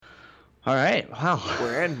All right. Wow.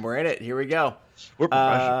 We're in it. Here we go. We're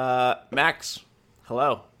professional. Max,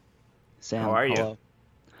 hello. How Sam, are you? hello.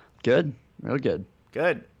 Good. Real good.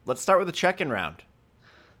 Good. Let's start with the check-in round.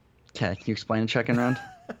 Okay. Can you explain the check-in round?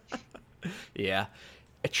 Yeah.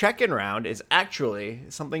 A check-in round is actually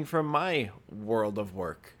something from my world of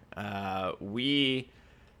work.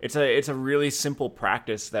 It's a really simple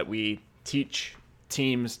practice that we teach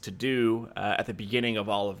teams to do at the beginning of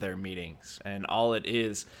all of their meetings. And all it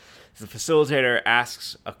is the facilitator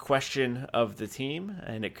asks a question of the team,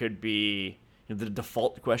 and it could be the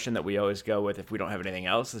default question that we always go with if we don't have anything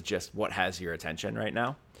else is just what has your attention right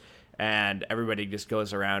now. And everybody just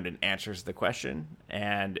goes around and answers the question,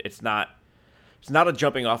 and it's not a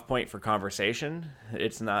jumping off point for conversation.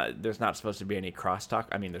 There's not supposed to be any crosstalk.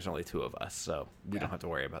 I mean, there's only two of us, so we don't have to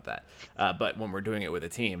worry about that. But when we're doing it with a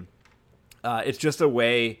team, it's just a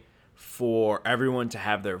way for everyone to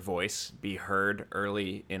have their voice be heard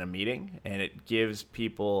early in a meeting, and it gives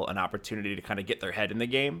people an opportunity to kind of get their head in the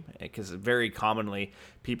game, because very commonly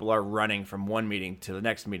people are running from one meeting to the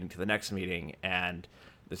next meeting to the next meeting, and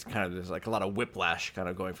there's like a lot of whiplash kind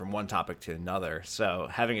of going from one topic to another. So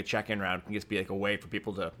having a check-in round can just be like a way for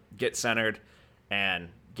people to get centered and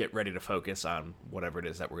get ready to focus on whatever it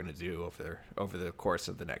is that we're going to do over the course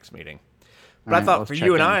of the next meeting. But I thought for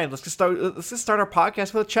you and I, let's just start our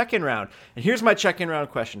podcast with a check-in round. And here's my check-in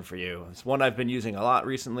round question for you. It's one I've been using a lot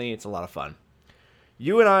recently. It's a lot of fun.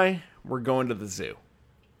 You and I, we're going to the zoo.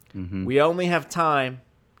 Mm-hmm. We only have time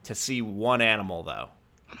to see one animal, though.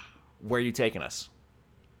 Where are you taking us?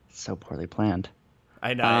 So poorly planned.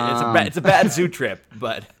 I know. It's a bad zoo trip,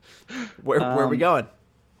 but where are we going?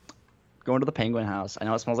 Going to the penguin house. I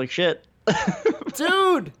know it smells like shit.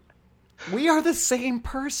 Dude, we are the same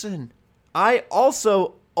person. I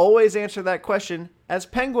also always answer that question as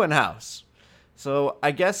Penguin House. So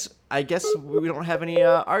I guess we don't have any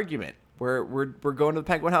argument. We're going to the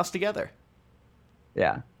Penguin House together.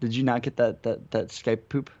 Yeah. Did you not get that Skype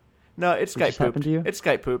poop? No, it's Skype pooped. Happened to you? It's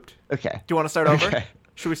Skype pooped. Okay. Do you want to start over? Okay.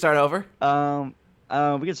 Should we start over?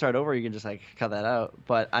 We can start over. You can just like cut that out.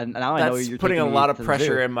 But I know you're putting a lot of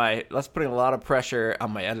pressure That's putting a lot of pressure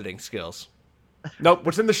on my editing skills. Nope.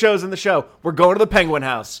 What's in the show's in the show. We're going to the Penguin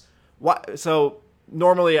House. Why? So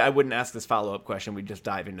normally I wouldn't ask this follow-up question. We'd just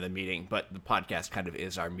dive into the meeting, but the podcast kind of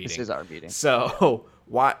is our meeting. This is our meeting. So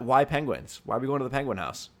why penguins? Why are we going to the Penguin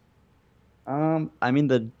House? I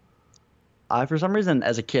mean for some reason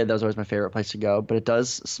as a kid that was always my favorite place to go, but it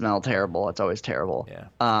does smell terrible. It's always terrible. Yeah.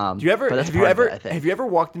 Have you ever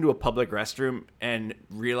walked into a public restroom and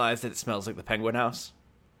realized that it smells like the Penguin House?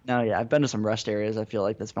 No, yeah, I've been to some rest areas. I feel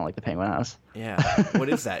like that smell like the Penguin House. Yeah. What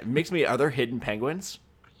is that? It makes me. Are there hidden penguins?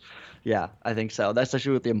 Yeah, I think so. That's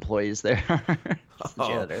actually with the employees there. The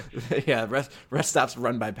janitor. Yeah, rest stops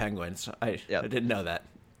run by penguins. I didn't know that.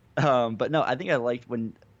 But no, I think I liked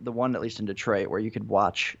when the one, at least in Detroit, where you could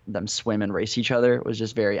watch them swim and race each other was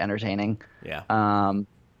just very entertaining. Yeah. I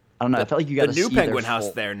don't know. I felt like you got to see the new Penguin House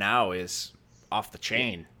there now is off the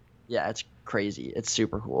chain. Yeah, it's crazy. It's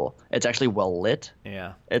super cool. It's actually well lit.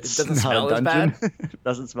 Yeah. It doesn't smell as bad. It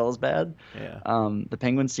doesn't smell as bad. Yeah. The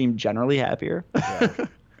penguins seem generally happier. Yeah.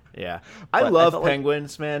 Yeah. I love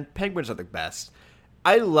penguins, man. Penguins are the best.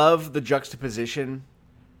 I love the juxtaposition.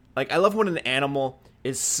 Like, I love when an animal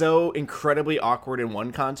is so incredibly awkward in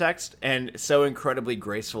one context and so incredibly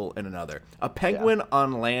graceful in another. A penguin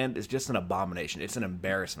on land is just an abomination. It's an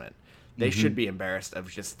embarrassment. They should be embarrassed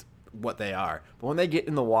of just what they are. But when they get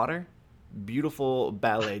in the water, beautiful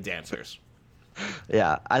ballet dancers.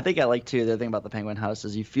 Yeah, I think I like, too, the thing about the Penguin House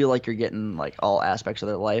is you feel like you're getting, like, all aspects of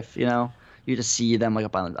their life, you know? You just see them like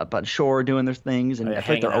up on shore doing their things, and I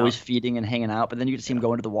feel like they're always feeding and hanging out. But then you get to see them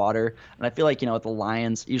go into the water, and I feel like with the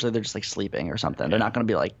lions, usually they're just like sleeping or something. Yeah. They're not going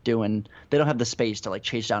to be like doing. They don't have the space to like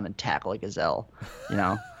chase down and tackle a gazelle, you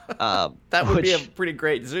know. That would be a pretty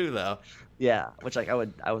great zoo, though. Yeah, which like I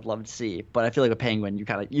would love to see, but I feel like a penguin, you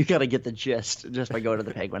gotta get the gist just by going to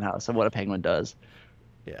the Penguin House and what a penguin does.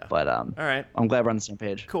 Yeah. But all right. I'm glad we're on the same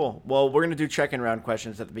page. Cool. Well, we're gonna do check-in round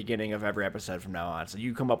questions at the beginning of every episode from now on. So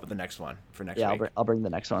you come up with the next one for next week. Yeah, I'll bring the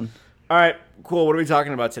next one. All right. Cool. What are we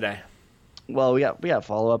talking about today? Well, we got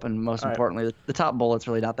follow up, and most importantly, the top bullet's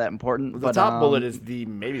really not that important. The top bullet is the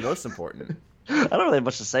maybe most important. I don't really have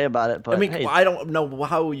much to say about it, but I mean, hey, I don't know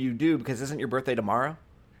how you do because isn't your birthday tomorrow?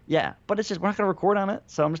 Yeah, but it's just we're not gonna record on it,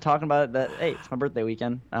 so I'm just talking about it. That hey, it's my birthday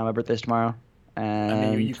weekend. My birthday's tomorrow. And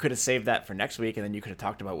I mean, you could have saved that for next week, and then you could have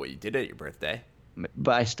talked about what you did at your birthday.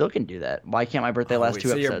 But I still can do that. Why can't my birthday last two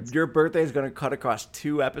episodes? Your birthday is going to cut across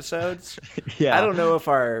 2 episodes? Yeah. I don't know if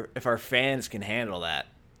our fans can handle that.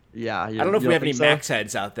 Yeah. I don't know if we have any Max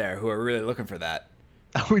heads out there who are really looking for that.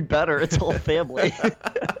 We better. It's a whole family.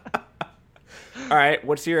 All right,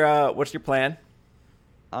 what's your plan?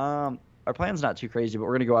 Our plan's not too crazy, but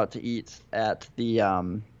we're gonna go out to eat at the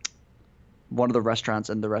one of the restaurants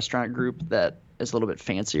in the restaurant group that is a little bit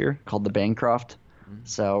fancier, called the Bancroft.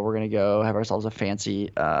 So we're gonna go have ourselves a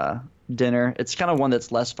fancy dinner. It's kind of one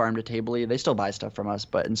that's less farm to table-y. They still buy stuff from us,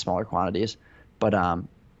 but in smaller quantities. But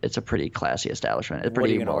it's a pretty classy establishment. It's What are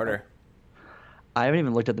pretty you gonna order? I haven't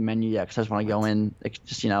even looked at the menu yet because I just want to go in,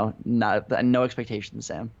 just no expectations,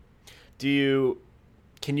 Sam.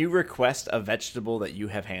 Can you request a vegetable that you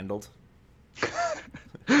have handled?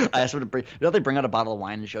 I asked them to bring. They bring out a bottle of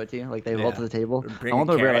wine and show it to you, like they roll to the table. I want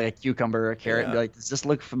them to bring like a cucumber or a carrot and be like, "Does this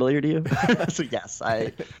look familiar to you?" So yes,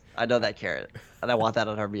 I know that carrot, and I want that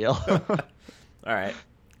on our meal. All right,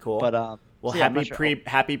 cool. But well, so yeah,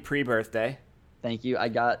 happy pre-birthday. Thank you. I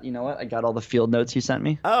got I got all the field notes you sent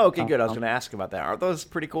me. Oh, okay, good. I was going to ask about that. Aren't those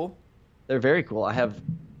pretty cool? They're very cool.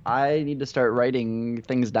 I need to start writing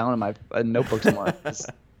things down in my notebooks more.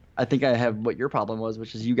 I think I have what your problem was,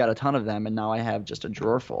 which is you got a ton of them, and now I have just a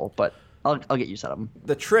drawer full. But I'll get you set of them.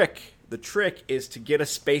 The trick is to get a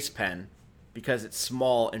space pen because it's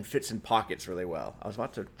small and fits in pockets really well. I was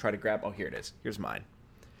about to try to grab. Oh, here it is. Here's mine.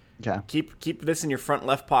 Okay. Keep this in your front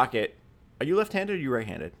left pocket. Are you left-handed or are you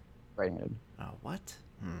right-handed? Right-handed. Oh, what?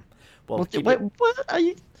 Well, what are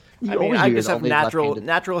you? I just have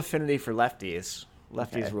natural affinity for lefties.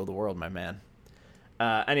 Lefties rule the world, my man.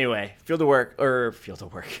 Anyway, field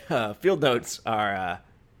notes are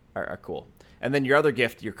cool. And then your other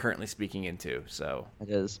gift you're currently speaking into. So it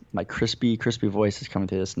is my crispy voice is coming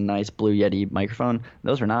through this nice Blue Yeti microphone.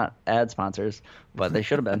 Those are not ad sponsors, but they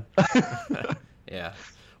should have been. Yeah.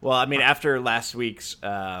 Well, I mean, after last week's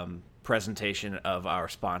presentation of our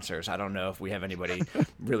sponsors, I don't know if we have anybody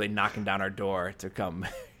really knocking down our door to come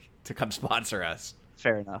sponsor us.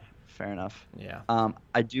 Fair enough. Yeah.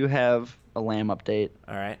 I do have a lamb update.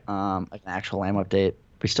 All right. Like an actual lamb update.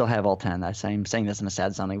 We still have all 10. I'm saying this in a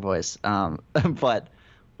sad sounding voice. But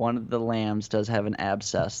one of the lambs does have an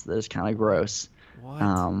abscess that is kind of gross. What?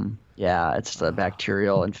 Yeah, it's a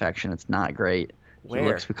bacterial infection. It's not great.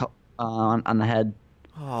 Where? On the head.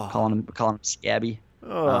 Oh. Calling him scabby.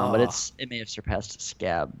 Oh. But it may have surpassed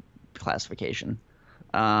scab classification.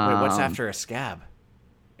 Wait, what's after a scab?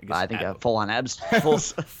 I think a full-on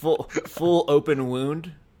abscess. full open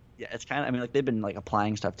wound. Yeah, it's kind of. I mean, like they've been like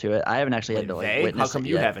applying stuff to it. I haven't actually had to witness it. How come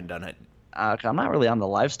you haven't done it? 'Cause I'm not really on the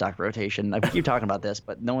livestock rotation. I keep talking about this,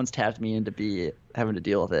 but no one's tapped me into having to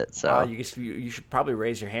deal with it. So you should probably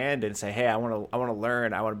raise your hand and say, "Hey, I want to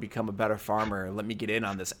learn. I want to become a better farmer. Let me get in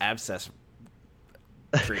on this abscess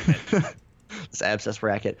treatment." This abscess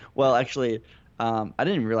racket. Well, actually, I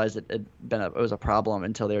didn't even realize it was a problem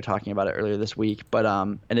until they were talking about it earlier this week. But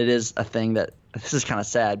and it is a thing that this is kind of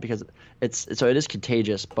sad because it is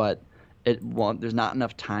contagious, but there's not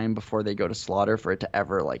enough time before they go to slaughter for it to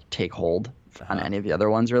ever like take hold on any of the other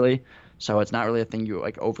ones really. So it's not really a thing you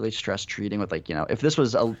like overly stress treating with if this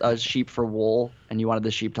was a sheep for wool and you wanted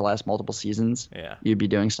the sheep to last multiple seasons, you'd be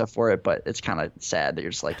doing stuff for it. But it's kind of sad that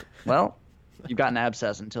you're just like, well, you've got an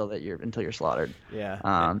abscess until you're slaughtered.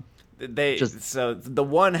 Yeah. So the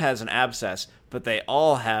one has an abscess, but they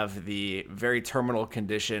all have the very terminal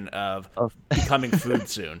condition of becoming food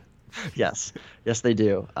soon. Yes, they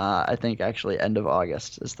do. I think actually end of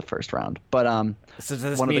August is the first round. But so does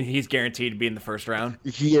this mean he's guaranteed to be in the first round?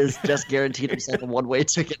 He is just guaranteed himself a one-way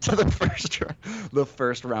ticket to the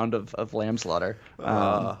first round of lamb slaughter.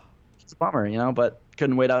 It's a bummer, but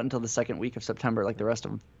couldn't wait out until the second week of September like the rest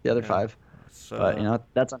of the other 5. So, but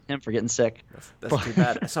that's on him for getting sick. That's too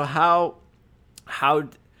bad. So how?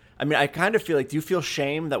 I mean, I kind of feel like. Do you feel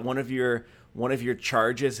shame that one of your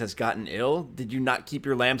charges has gotten ill? Did you not keep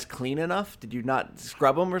your lambs clean enough? Did you not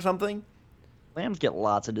scrub them or something? Lambs get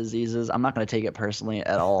lots of diseases. I'm not going to take it personally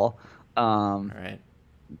at all. All right.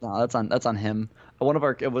 No, that's on him.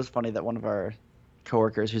 It was funny that one of our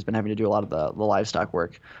coworkers who's been having to do a lot of the livestock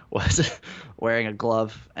work was wearing a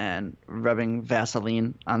glove and rubbing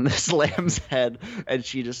Vaseline on this lamb's head, and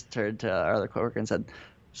she just turned to our other coworker and said,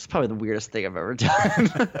 "This is probably the weirdest thing I've ever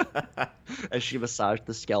done," as she massaged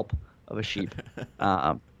the scalp of a sheep.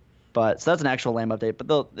 But so that's an actual lamb update,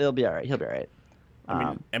 but they'll be all right. He'll be all right.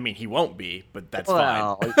 I mean, he won't be, but that's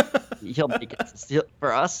fine. He'll make it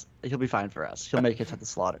for us. He'll be fine for us. He'll make it to the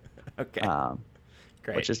slaughter. Okay.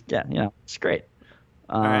 Great. Which is it's great.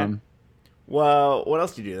 All right. Well, what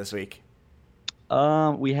else did you do this week?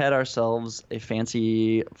 We had ourselves a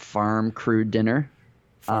fancy farm crew dinner.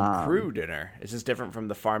 Crew dinner? Is this different from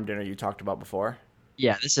the farm dinner you talked about before?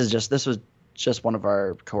 Yeah, this was just one of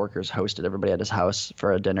our coworkers hosted everybody at his house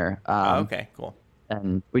for a dinner. Okay, cool.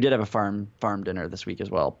 And we did have a farm dinner this week as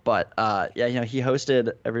well. But he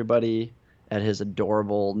hosted everybody at his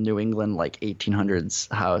adorable New England like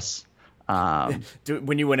 1800s house.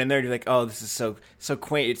 When you went in there, you're like, oh, this is so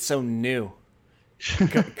quaint. It's so new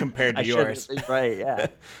compared to yours. Right? Yeah.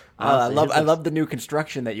 I love the new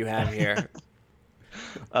construction that you have here.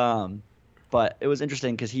 But it was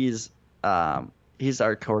interesting because he's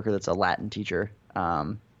our coworker that's a Latin teacher,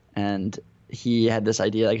 and he had this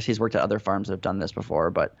idea. I guess he's worked at other farms that have done this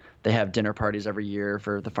before, but they have dinner parties every year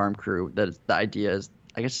for the farm crew. The idea is,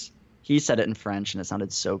 I guess he said it in French, and it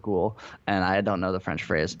sounded so cool. And I don't know the French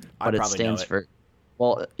phrase, but it stands for.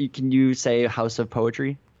 Well, can you say House of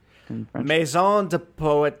Poetry in French? Maison de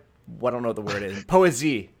Poet. I don't know what the word is.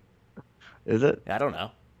 Poésie. Is it? I don't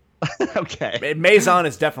know. Okay. Maison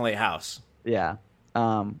is definitely a house. Yeah.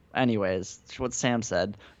 Anyways, it's what Sam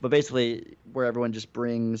said, but basically where everyone just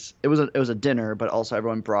brings, it was a dinner, but also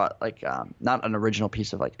everyone brought like, not an original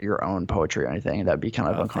piece of like your own poetry or anything. That'd be kind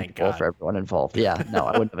of uncomfortable for everyone involved. Yeah, no,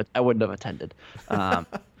 I wouldn't have attended.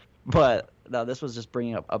 But no, this was just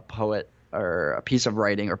bringing up a poet or a piece of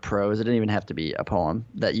writing or prose. It didn't even have to be a poem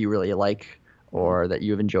that you really like or that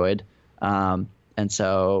you've enjoyed. And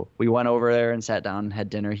so we went over there and sat down and had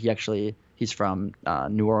dinner. He's from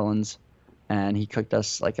New Orleans. And he cooked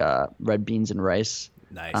us like red beans and rice,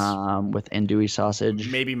 nice, with andouille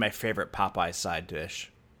sausage. Maybe my favorite Popeye side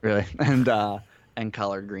dish. Really, and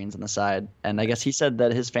collard greens on the side. And I guess he said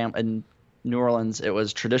that his family in New Orleans, it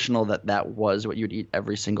was traditional that was what you'd eat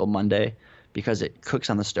every single Monday because it cooks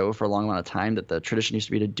on the stove for a long amount of time. That the tradition used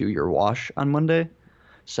to be to do your wash on Monday,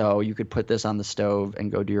 so you could put this on the stove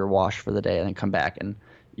and go do your wash for the day, and then come back and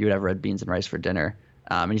you would have red beans and rice for dinner.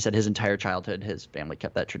 And he said his entire childhood, his family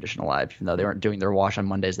kept that tradition alive. Even though they weren't doing their wash on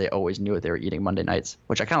Mondays, they always knew what they were eating Monday nights,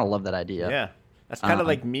 which I kind of love that idea. Yeah, that's kind of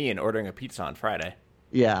like me and ordering a pizza on Friday.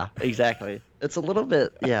 Yeah, exactly. It's a little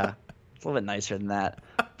bit nicer than that.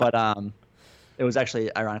 But it was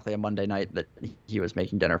actually, ironically, a Monday night that he was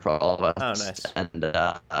making dinner for all of us. Oh, nice.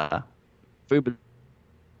 And food.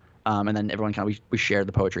 And then everyone we shared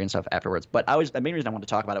the poetry and stuff afterwards. But the main reason I wanted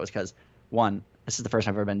to talk about it was because, one, this is the first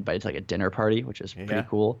time I've ever been invited to like a dinner party, which is pretty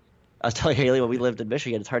cool. I was telling Haley when we lived in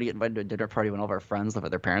Michigan, it's hard to get invited to a dinner party when all of our friends live at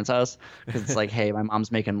their parents' house because it's like, hey, my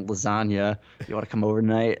mom's making lasagna. You want to come over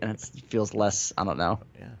tonight? And it feels less, I don't know,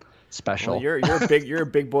 special. Well, you're a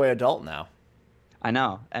big boy adult now. I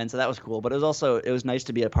know, and so that was cool. But it was nice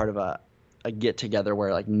to be a part of a get together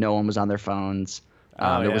where like no one was on their phones.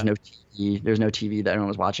 There was no TV. There was no TV that anyone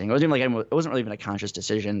was watching. It wasn't really even a conscious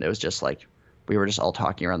decision. It was just like we were just all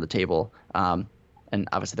talking around the table. And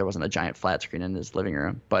obviously there wasn't a giant flat screen in his living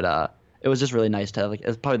room, but it was just really nice to have, like, it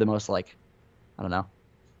was probably the most like, I don't know,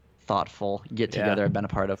 thoughtful get together I've been a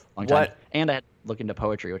part of a long time. And I had to look into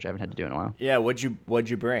poetry, which I haven't had to do in a while. Yeah, what'd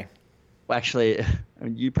you bring? Well, actually, I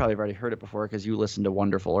mean, you probably have already heard it before because you listened to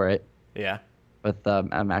Wonderful, right? Yeah. With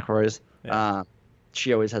McElroy's. Yeah.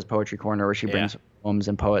 She always has Poetry Corner where she brings poems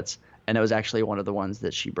and poets, and it was actually one of the ones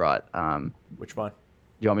that she brought. Which one?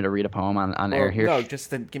 You want me to read a poem on air here? No,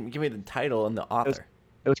 just give me the title and the author.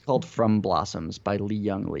 It was called From Blossoms by Lee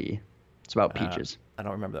Young Lee. It's about peaches. I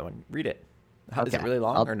don't remember that one. Read it. Is it really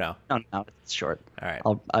long or no? No, it's short. All right.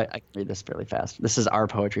 I can read this fairly fast. This is our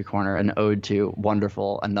Poetry Corner, an ode to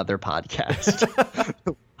Wonderful, another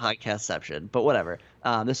podcast. Podcastception. But whatever.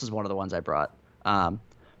 This is one of the ones I brought.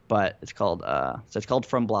 But it's called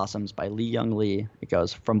From Blossoms by Lee Young Lee. It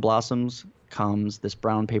goes, from blossoms comes this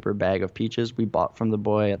brown paper bag of peaches we bought from the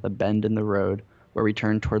boy at the bend in the road where we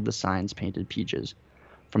turned toward the signs painted peaches.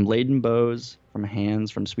 From laden bows, from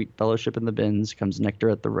hands, from sweet fellowship in the bins comes nectar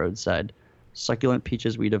at the roadside. Succulent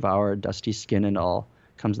peaches we devour, dusty skin and all,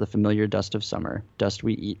 comes the familiar dust of summer, dust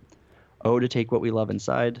we eat. Oh, to take what we love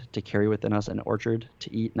inside, to carry within us an orchard,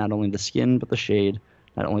 to eat not only the skin but the shade,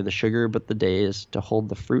 not only the sugar but the days, to hold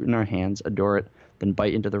the fruit in our hands, adore it, then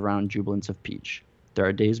bite into the round jubilance of peach. There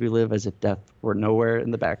are days we live as if death were nowhere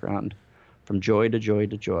in the background, from joy to joy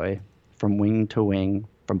to joy, from wing to wing,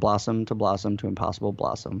 from blossom to impossible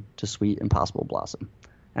blossom, to sweet impossible blossom.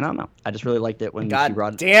 And I don't know. I just really liked it when she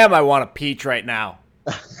brought. Damn, I want a peach right now.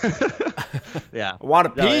 Yeah, I want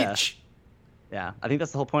a peach. Yeah, I think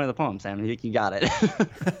that's the whole point of the poem, Sam. I think you got it.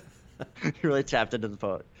 You really tapped into the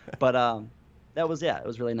poet. But it was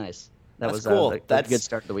really nice. That was cool. That's a good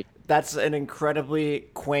start to the week. That's an incredibly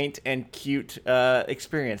quaint and cute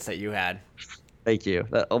experience that you had. Thank you.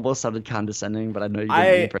 That almost sounded condescending, but I know you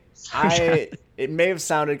didn't. It may have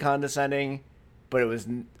sounded condescending, but it was.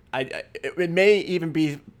 It may even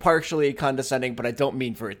be partially condescending, but I don't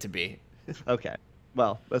mean for it to be. Okay.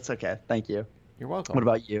 Well, that's okay. Thank you. You're welcome. What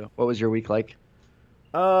about you? What was your week like?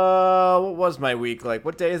 What was my week like?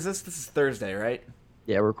 What day is this? This is Thursday, right?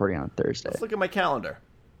 Yeah, we're recording on Thursday. Let's look at my calendar.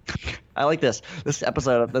 I like this. This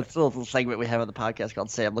episode, this little segment we have on the podcast called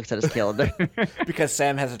Sam Looks at His Calendar. Because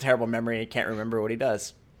Sam has a terrible memory and can't remember what he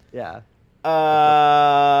does. Yeah.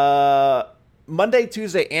 Monday,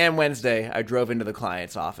 Tuesday, and Wednesday, I drove into the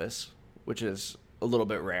client's office, which is a little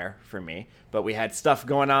bit rare for me. But we had stuff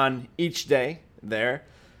going on each day there.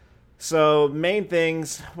 So the main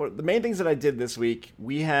things that I did this week,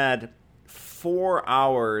 we had 4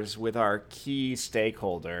 hours with our key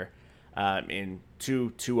stakeholder in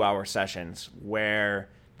two-hour sessions, where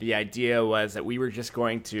the idea was that we were just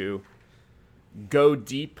going to go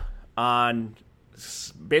deep on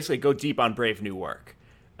Brave New Work.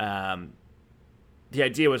 The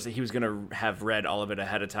idea was that he was going to have read all of it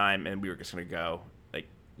ahead of time, and we were just going to go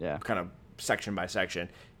kind of section by section.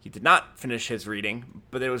 He did not finish his reading,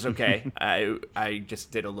 but it was okay. I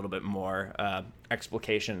just did a little bit more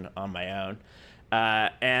explication on my own,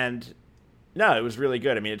 and no, it was really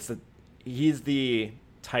good. I mean, he's the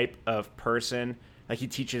type of person, like, he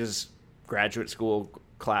teaches graduate school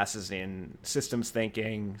classes in systems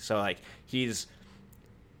thinking, so like he's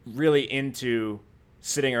really into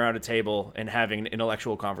sitting around a table and having an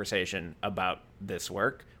intellectual conversation about this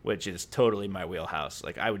work, which is totally my wheelhouse.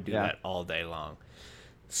 Like, I would do that all day long.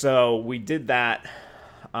 So we did that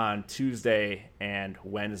on Tuesday and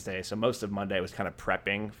Wednesday. So most of Monday was kind of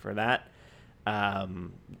prepping for that,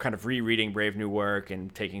 kind of rereading Brave New Work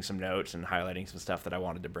and taking some notes and highlighting some stuff that I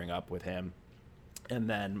wanted to bring up with him. And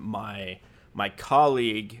then my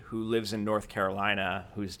colleague who lives in North Carolina,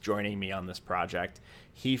 who's joining me on this project,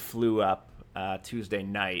 he flew up Tuesday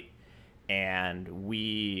night, and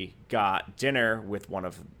we got dinner with one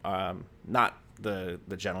of not the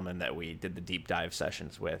gentleman that we did the deep dive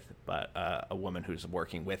sessions with, but a woman who's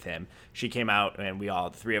working with him. She came out, and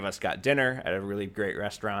the three of us got dinner at a really great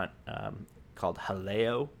restaurant called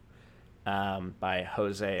Jaleo by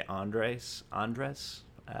Jose Andres.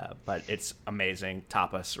 But it's amazing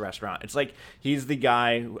tapas restaurant. It's like he's the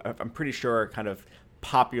guy who, I'm pretty sure, kind of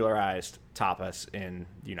popularized tapas in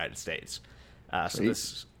the United States. So it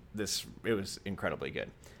was incredibly good.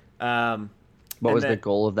 What was the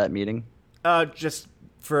goal of that meeting? Just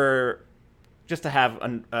to have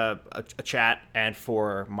a chat, and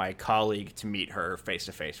for my colleague to meet her face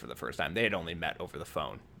to face for the first time. They had only met over the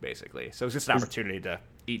phone, basically. So it was just an opportunity to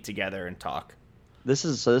eat together and talk. This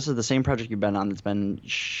is the same project you've been on that's been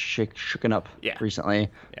shooken up recently.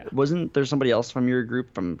 Yeah. Wasn't there somebody else from your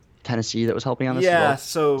group from Tennessee that was helping on this? Yeah,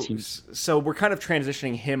 as well? So we're kind of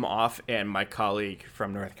transitioning him off, and my colleague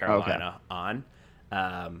from North Carolina on.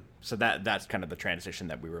 So that's kind of the transition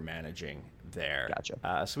that we were managing there.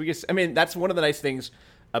 Gotcha. So that's one of the nice things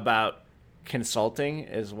about consulting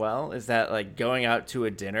as well, is that, like, going out to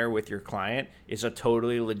a dinner with your client is a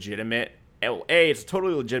totally legitimate. It's a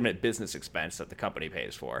totally legitimate business expense that the company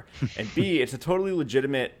pays for, and B, it's a totally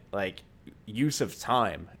legitimate, like, use of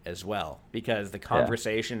time as well, because the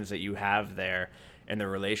conversations that you have there and the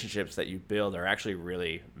relationships that you build are actually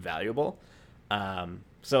really valuable.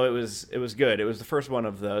 So it was good. It was the first one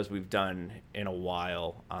of those we've done in a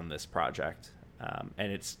while on this project,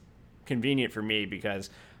 and it's convenient for me because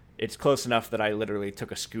it's close enough that I literally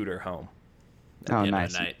took a scooter home. Oh,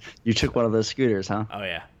 nice! You took one of those scooters, huh? Oh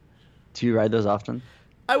yeah. Do you ride those often?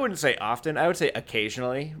 I wouldn't say often. I would say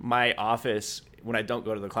occasionally. My office, when I don't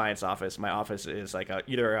go to the client's office, my office is like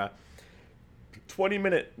either a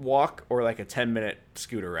 20-minute walk or like a 10-minute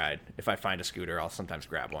scooter ride. If I find a scooter, I'll sometimes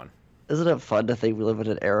grab one. Isn't it fun to think we live in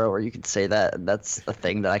an era where you can say that, and that's a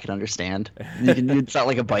thing that I can understand? It's not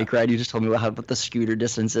like a bike ride. You just told me what the scooter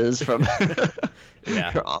distance is from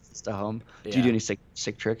your office to home. Do you do any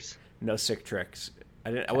sick tricks? No sick tricks.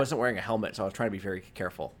 I wasn't wearing a helmet, so I was trying to be very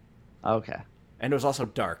careful. Okay. And it was also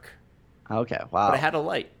dark. Okay, wow. But I had a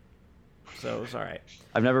light, so it was all right.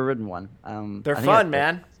 I've never ridden one. They're fun,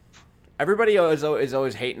 man. Everybody is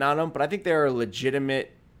always hating on them, but I think they're a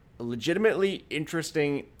legitimately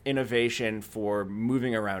interesting innovation for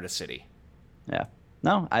moving around a city. Yeah.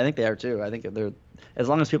 No, I think they are too. I think they're, as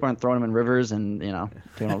long as people aren't throwing them in rivers and, doing all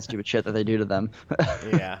the stupid shit that they do to them.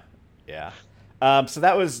 Yeah. So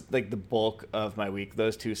that was like the bulk of my week,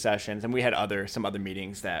 those two sessions, and we had some other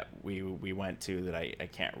meetings that we went to that I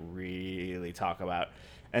can't really talk about.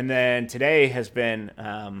 And then today has been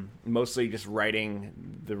mostly just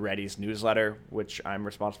writing the Ready's newsletter, which I'm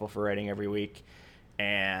responsible for writing every week,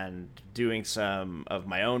 and doing some of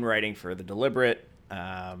my own writing for The Deliberate.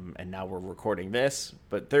 And now we're recording this.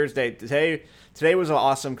 But today was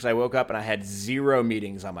awesome because I woke up and I had 0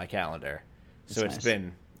 meetings on my calendar. So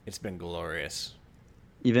it's been glorious.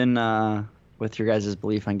 Even with your guys'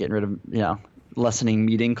 belief on getting rid of, lessening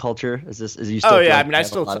meeting culture, is you still? Oh yeah, I mean, I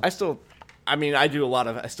still I mean, I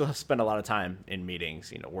still spend a lot of time in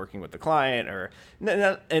meetings, working with the client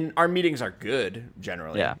and our meetings are good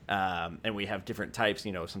generally. Yeah. And we have different types,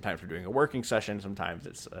 sometimes we're doing a working session, sometimes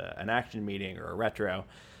it's an action meeting or a retro,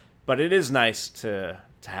 but it is nice to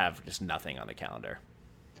have just nothing on the calendar.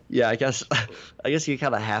 Yeah, I guess you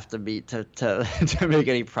kind of have to meet to make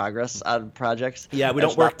any progress on projects. Yeah, we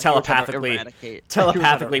don't work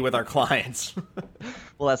telepathically with our clients.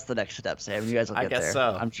 Well, that's the next step, Sam. You guys will get there. I guess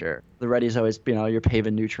so. I'm sure. The Ready's always, you're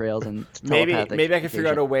paving new trails and maybe I can figure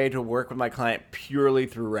out a way to work with my client purely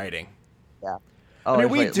through writing. Yeah. I mean,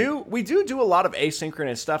 we do a lot of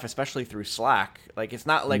asynchronous stuff, especially through Slack. Like, it's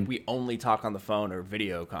not like we only talk on the phone or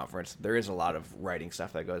video conference. There is a lot of writing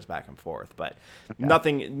stuff that goes back and forth, but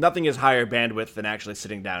nothing is higher bandwidth than actually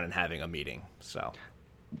sitting down and having a meeting. So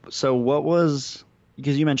what was,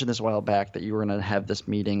 because you mentioned this a while back that you were going to have this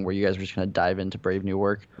meeting where you guys were just going to dive into Brave New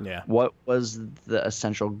Work. Yeah. What was the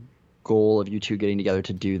essential goal of you two getting together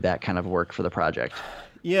to do that kind of work for the project?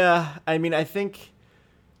 Yeah, I mean, I think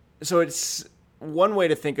so. It's one way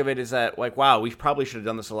to think of it is that, like, wow, we probably should have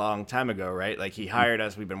done this a long time ago, right? Like, he hired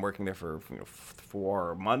us. We've been working there for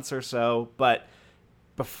 4 months or so. But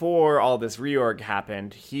before all this reorg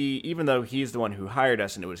happened, even though he's the one who hired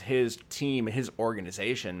us and it was his team, his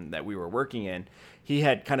organization that we were working in, he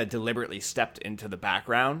had kind of deliberately stepped into the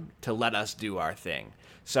background to let us do our thing.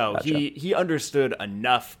 So Gotcha. he understood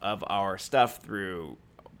enough of our stuff through,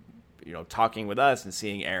 talking with us and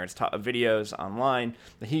seeing Aaron's videos online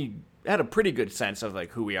that he had a pretty good sense of like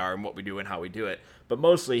who we are and what we do and how we do it. But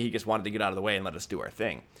mostly he just wanted to get out of the way and let us do our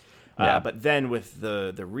thing. Yeah. But then with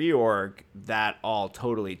the reorg, that all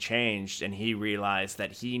totally changed, and he realized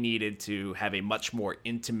that he needed to have a much more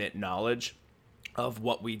intimate knowledge of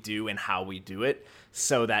what we do and how we do it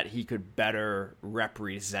so that he could better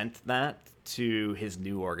represent that to his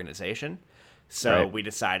new organization. So we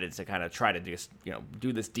decided to kind of try to just,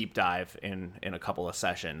 do this deep dive in a couple of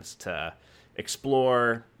sessions to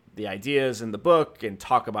explore the ideas in the book and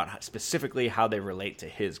talk about specifically how they relate to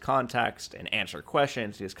his context and answer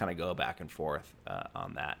questions. Just kind of go back and forth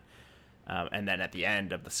on that. And then at the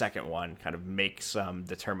end of the second one, kind of make some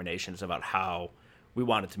determinations about how we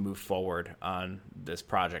wanted to move forward on this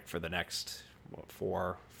project for the next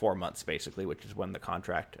 4 months, basically, which is when the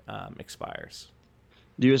contract expires.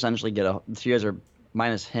 Do you essentially so you guys are,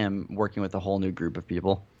 minus him, working with a whole new group of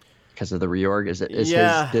people because of the reorg?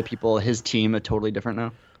 His team totally different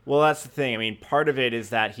now? Well, that's the thing. I mean, part of it is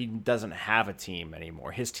that he doesn't have a team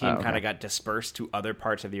anymore. His team kind of got dispersed to other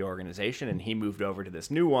parts of the organization, and he moved over to this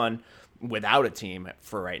new one without a team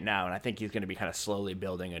for right now. And I think he's going to be kind of slowly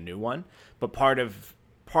building a new one. But part of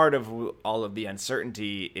all of the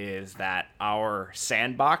uncertainty is that our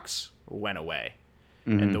sandbox went away.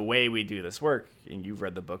 Mm-hmm. And the way we do this work, and you've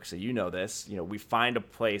read the book, so you know this, we find a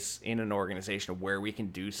place in an organization where we can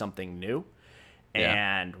do something new.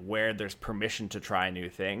 And where there's permission to try new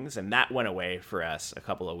things. And that went away for us a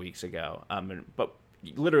couple of weeks ago. But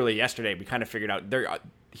literally yesterday, we kind of figured out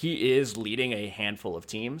he is leading a handful of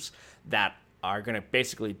teams that are going to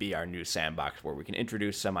basically be our new sandbox where we can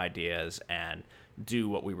introduce some ideas and do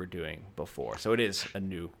what we were doing before. So it is a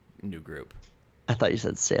new group. I thought you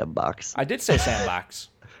said sandbox. I did say sandbox.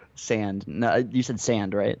 Sand. No, you said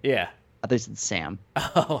sand, right? Yeah. I thought you said Sam.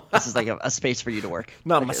 Oh. This is like a space for you to work.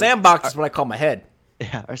 No, my sandbox is what I call my head.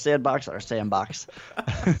 Yeah, our sandbox. Well,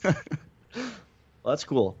 that's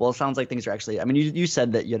cool. Well, it sounds like things are actually, I mean, you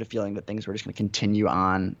said that you had a feeling that things were just going to continue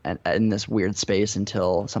on in this weird space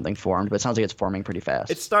until something formed, but it sounds like it's forming pretty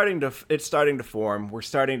fast. It's starting to form. We're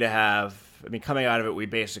starting to have, coming out of it, we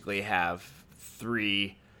basically have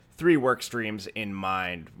three work streams in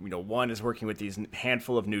mind. One is working with these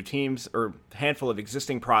handful of new teams or handful of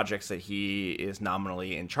existing projects that he is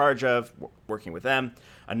nominally in charge of, working with them.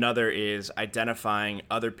 Another is identifying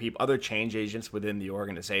other change agents within the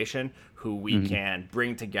organization who we can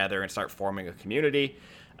bring together and start forming a community.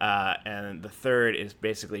 And the third is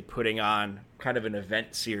basically putting on kind of an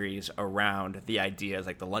event series around the ideas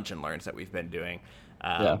like the lunch and learns that we've been doing.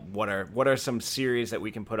 What are some series that we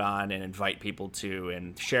can put on and invite people to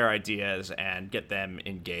and share ideas and get them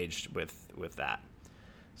engaged with that.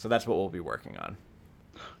 So that's what we'll be working on.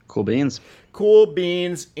 Cool beans. Cool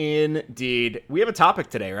beans indeed. We have a topic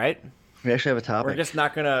today, right? We actually have a topic. We're just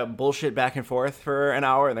not going to bullshit back and forth for an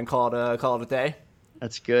hour and then call it a day.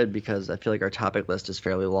 That's good because I feel like our topic list is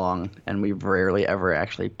fairly long and we rarely ever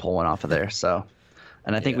actually pull one off of there. So,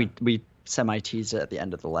 and I think we semi-teased it at the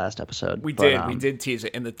end of the last episode. We did tease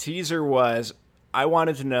it. And the teaser was, I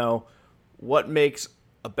wanted to know what makes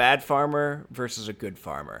a bad farmer versus a good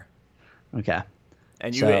farmer. Okay.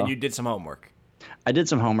 And you did some homework. I did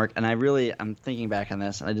some homework, and I'm thinking back on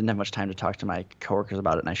this, and I didn't have much time to talk to my coworkers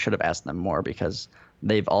about it, and I should have asked them more because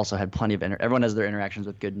they've also had plenty of everyone has their interactions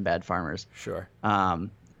with good and bad farmers. Sure.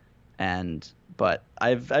 But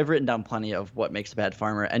I've written down plenty of what makes a bad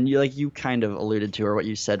farmer, and you kind of alluded to, or what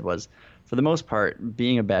you said was, for the most part,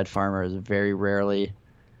 being a bad farmer is very rarely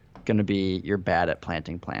going to be you're bad at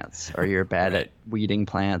planting plants, or you're bad right. at weeding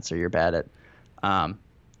plants, or you're bad at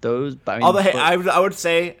those. I mean, although, hey, I would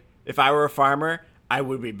say if I were a farmer, I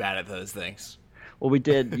would be bad at those things. Well,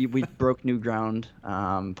 we broke new ground,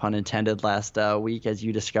 pun intended, last week, as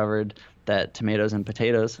you discovered that tomatoes and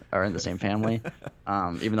potatoes are in the same family,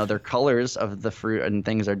 even though their colors of the fruit and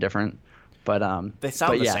things are different. But they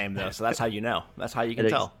sound the same though, so that's how you know. That's how you can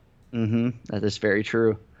tell. That is very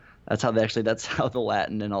true. That's how the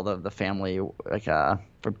Latin and all the family, like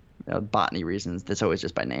for botany reasons, that's always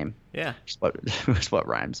just by name. Yeah, it's what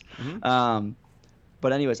rhymes.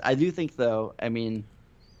 But anyways, I do think though, I mean,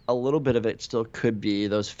 a little bit of it still could be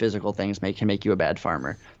those physical things can make you a bad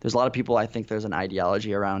farmer. There's a lot of people, I think there's an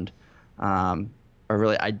ideology around, a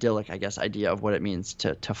really idyllic, I guess, idea of what it means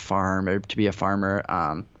to farm or to be a farmer.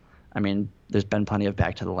 I mean, there's been plenty of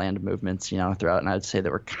back to the land movements, throughout, and I'd say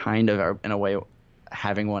that we're kind of, in a way,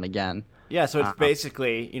 having one again. Yeah, so it's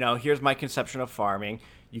basically, here's my conception of farming.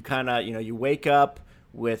 You kind of, you wake up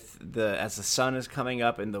as the sun is coming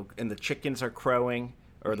up and the chickens are crowing,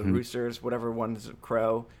 or the roosters, whatever ones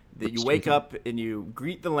crow, that you wake up and you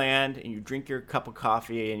greet the land and you drink your cup of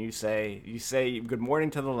coffee and you say good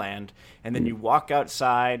morning to the land, and then you walk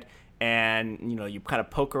outside and you kind of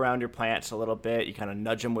poke around your plants a little bit, you kind of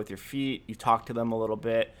nudge them with your feet, you talk to them a little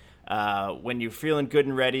bit. When you're feeling good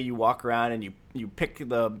and ready, you walk around and you pick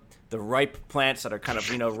the ripe plants that are kind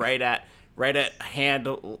of right at hand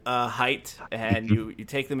height, and you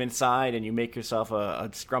take them inside and you make yourself a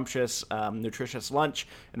scrumptious, nutritious lunch,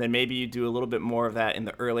 and then maybe you do a little bit more of that in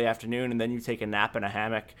the early afternoon, and then you take a nap in a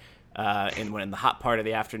hammock in the hot part of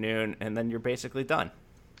the afternoon, and then you're basically done.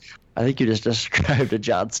 I think you just described a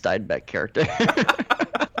John Steinbeck character.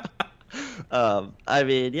 I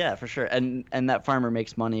mean, yeah, for sure. And that farmer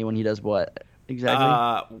makes money when he does what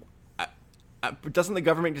exactly? Doesn't the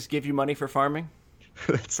government just give you money for farming?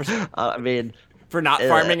 I mean, for not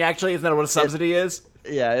farming, actually, isn't that what a subsidy is?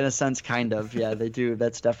 Yeah, in a sense, kind of. Yeah, they do.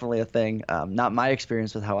 That's definitely a thing. Not my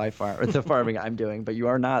experience with how I farm, or the farming I'm doing, but you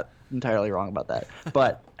are not entirely wrong about that.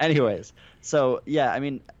 But anyways, so yeah, I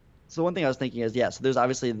mean, so one thing I was thinking is, so there's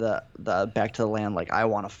obviously the back to the land, like I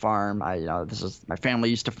want to farm. This is my family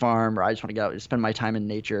used to farm, or I just want to get out and spend my time in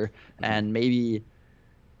nature. And maybe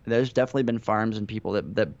there's definitely been farms and people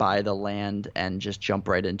that buy the land and just jump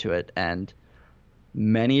right into it, and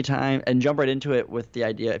jump right into it with the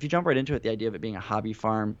idea. If you jump right into it, the idea of it being a hobby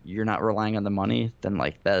farm, you're not relying on the money, then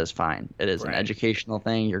like that is fine. It is an educational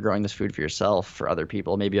thing. You're growing this food for yourself, for other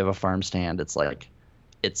people. Maybe you have a farm stand. It's like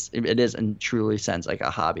it is in truly sense like a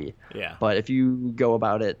hobby. Yeah. But if you go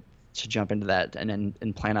about it to jump into that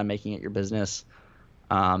and plan on making it your business,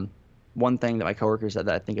 one thing that my coworker said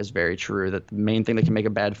that I think is very true, that the main thing that can make a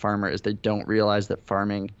bad farmer is they don't realize that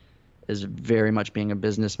farming is very much being a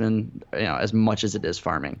businessman, as much as it is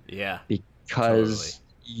farming. Yeah. Because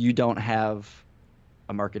you don't have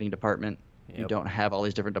a marketing department. Yep. You don't have all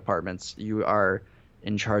these different departments. You are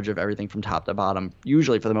in charge of everything from top to bottom,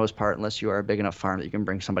 usually for the most part, unless you are a big enough farm that you can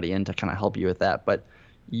bring somebody in to kind of help you with that. But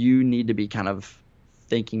you need to be kind of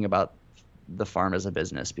thinking about the farm as a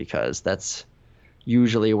business, because that's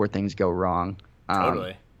usually where things go wrong.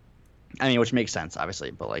 Totally. I mean, which makes sense,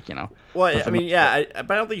 obviously, but Well, I mean, yeah,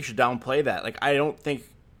 but I don't think you should downplay that. Like, I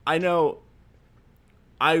know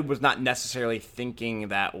I was not necessarily thinking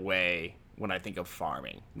that way when I think of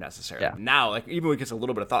farming necessarily. Yeah. Now, like, even with just a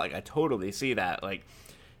little bit of thought, like, I totally see that. Like,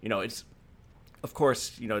 it's, of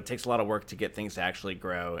course, it takes a lot of work to get things to actually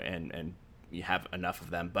grow and you have enough of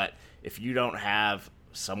them. But if you don't have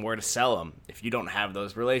somewhere to sell them, if you don't have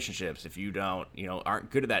those relationships, if you don't, aren't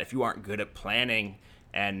good at that, if you aren't good at planning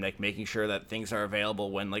and like making sure that things are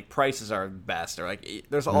available when like prices are best, or like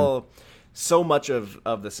there's so much of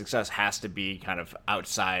the success has to be kind of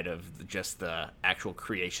outside of just the actual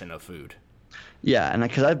creation of food. Yeah, and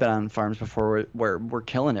because I've been on farms before where we're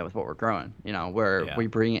killing it with what we're growing, we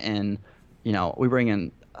bring in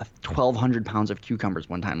 1,200 pounds of cucumbers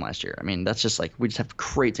one time last year. I mean, that's just like, we just have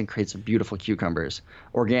crates and crates of beautiful cucumbers,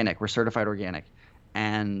 organic. We're certified organic.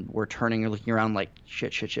 And we're looking around like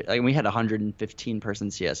shit. Like, we had 115 person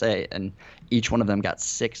CSA, and each one of them got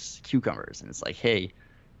 6 cucumbers. And it's like, hey,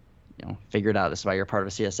 figure it out. This is why you're part of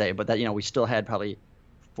a CSA. But that, we still had probably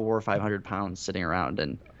 400 or 500 pounds sitting around.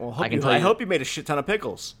 And well, I hope you made a shit ton of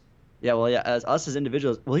pickles. Yeah, well, yeah, as us as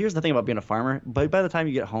individuals, well, here's the thing about being a farmer. But by the time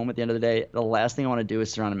you get home at the end of the day, the last thing I want to do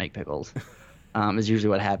is sit around and make pickles. Is usually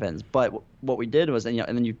what happens. But what we did was, and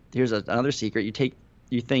then here's another secret.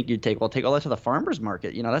 You think you'd take all that to the farmer's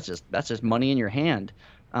market. That's just money in your hand.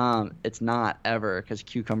 It's not ever, because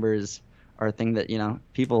cucumbers are a thing that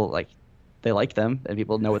people like. They like them and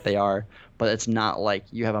people know what they are, but it's not like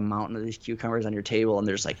you have a mountain of these cucumbers on your table and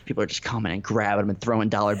there's like people are just coming and grabbing them and throwing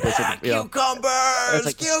dollar bits at them.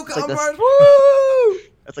 Cucumbers, cucumbers, woo!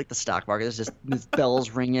 It's like the stock market. There's just bells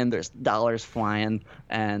ringing, there's dollars flying,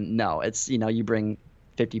 and no, it's you bring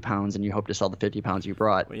 50 pounds and you hope to sell the 50 pounds you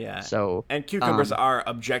brought. Well, yeah. So and cucumbers are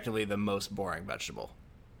objectively the most boring vegetable.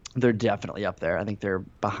 They're definitely up there. I think they're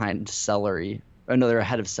behind celery. Oh, no, they're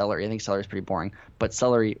ahead of celery. I think celery is pretty boring, but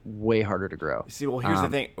celery way harder to grow. See, well, here's the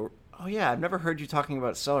thing. Oh yeah, I've never heard you talking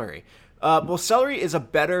about celery. Well, celery is a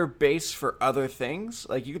better base for other things.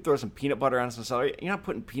 Like you could throw some peanut butter on some celery. You're not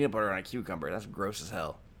putting peanut butter on a cucumber. That's gross as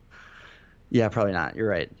hell. Yeah, probably not. You're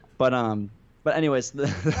right. But anyways,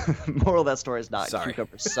 the moral of that story is not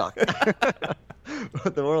cucumbers suck.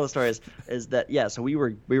 But the moral of the story is that so we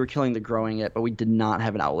were killing the growing it, but we did not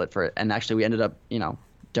have an outlet for it, and actually we ended up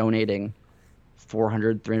donating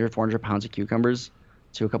 400 pounds of cucumbers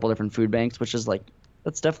to a couple different food banks, which is like,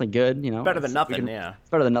 that's definitely good. Better than nothing. It's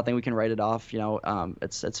better than nothing. We can write it off.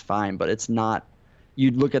 It's fine, but it's not.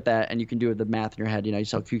 You'd look at that and you can do the math in your head. You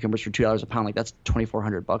sell cucumbers for $2 a pound. Like that's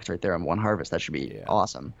 $2,400 right there on one harvest. That should be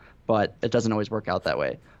awesome. But it doesn't always work out that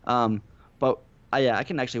way. But I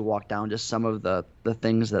can actually walk down just some of the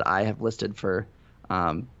things that I have listed for.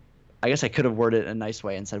 I guess I could have worded it in a nice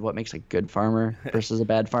way and said what makes a good farmer versus a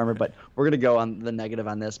bad farmer, but we're gonna go on the negative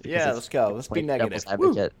on this. Because let's go. Let's be negative.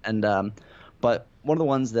 Advocate. And but one of the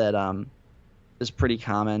ones that is pretty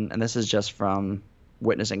common, and this is just from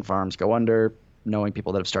witnessing farms go under, knowing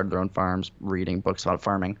people that have started their own farms, reading books about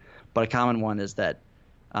farming. But a common one is that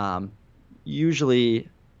usually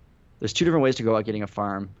there's two different ways to go about getting a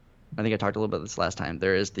farm. I think I talked a little bit about this last time.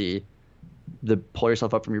 There is the pull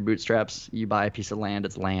yourself up from your bootstraps. You buy a piece of land.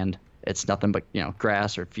 It's land. It's nothing but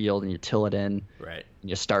grass or field, and you till it in. Right. And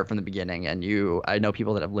you start from the beginning. And I know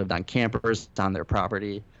people that have lived on campers on their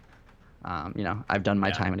property. I've done my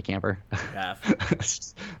time in a camper. Yeah.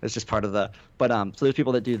 It's just part of the. But so there's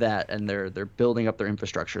people that do that, and they're building up their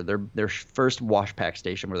infrastructure. Their first wash pack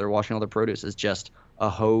station where they're washing all their produce is just a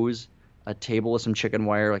hose, a table with some chicken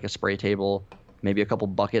wire, like a spray table, maybe a couple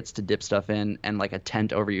buckets to dip stuff in, and like a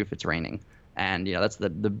tent over you if it's raining. And that's the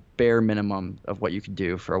bare minimum of what you could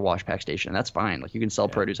do for a wash pack station. And that's fine. Like you can sell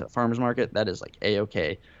produce at a farmer's market. That is like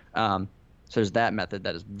A-okay. So there's that method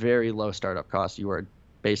that is very low startup cost. You are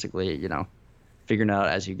basically, figuring it out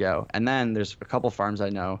as you go. And then there's a couple farms I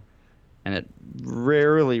know, and it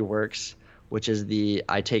rarely works, which is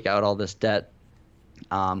I take out all this debt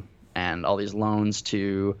and all these loans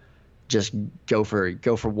to just go for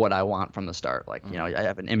what I want from the start. Like, I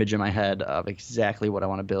have an image in my head of exactly what I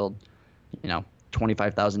want to build.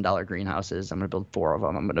 $25,000 greenhouses. I'm going to build 4 of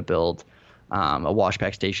them. I'm going to build a wash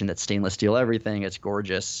pack station that's stainless steel everything. It's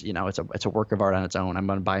gorgeous. It's a work of art on its own. I'm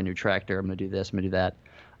going to buy a new tractor. I'm going to do this. I'm going to do that.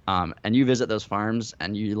 And you visit those farms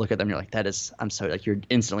and you look at them. You're like, you're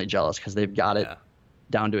instantly jealous because they've got it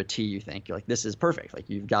down to a T. You think you're like, this is perfect. Like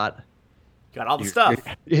you've got all the stuff.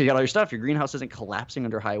 You got all your stuff. Your greenhouse isn't collapsing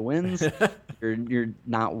under high winds. You're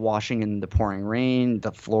not washing in the pouring rain.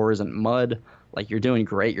 The floor isn't mud. Like you're doing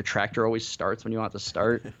great. Your tractor always starts when you want it to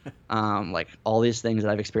start. Like all these things that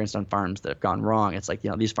I've experienced on farms that have gone wrong. It's like,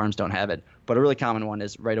 these farms don't have it. But a really common one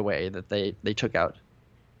is right away that they took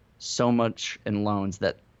so much in loans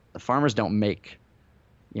that the farmers don't make,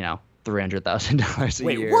 $300,000 a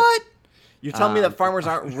year. Wait, what? You're telling me that farmers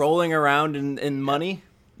aren't rolling around in money?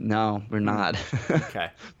 No, we're not. Okay.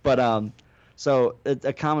 But so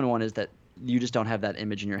a common one is that you just don't have that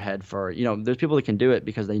image in your head for, there's people that can do it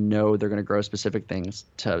because they know they're going to grow specific things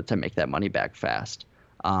to make that money back fast,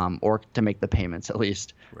 or to make the payments at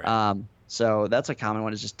least. Right. So that's a common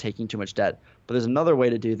one, is just taking too much debt. But there's another way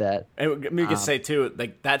to do that. And we can say too,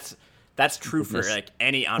 like that's true for like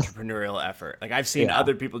any entrepreneurial effort. Like I've seen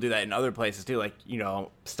other people do that in other places too. Like,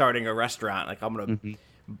 starting a restaurant, like I'm going to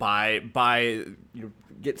buy,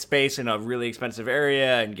 get space in a really expensive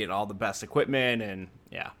area and get all the best equipment. And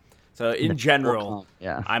so in general,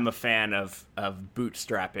 I'm a fan of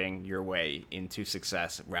bootstrapping your way into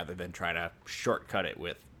success rather than trying to shortcut it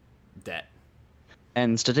with debt.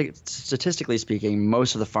 And statistically speaking,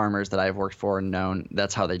 most of the farmers that I've worked for and known,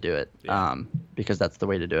 that's how they do it, because that's the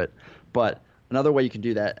way to do it. But another way you can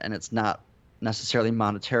do that, and it's not necessarily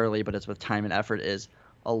monetarily, but it's with time and effort, is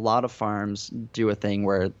a lot of farms do a thing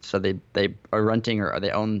where they are renting or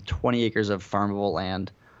they own 20 acres of farmable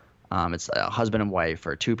land, It's a husband and wife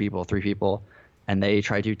or 2 people, 3 people, and they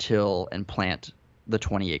try to till and plant the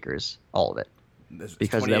 20 acres, all of it,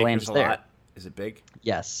 because the land is there. Lot? Is it big?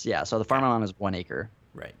 Yes, yeah. So the farm I'm on is 1 acre.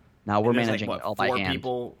 Right. Now we're managing it all by hand. 4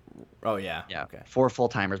 people? Oh, yeah. Yeah, okay. 4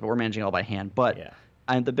 full-timers, but we're managing it all by hand. But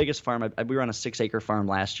and the biggest farm, we were on a 6-acre farm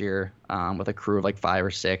last year with a crew of like 5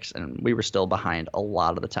 or 6, and we were still behind a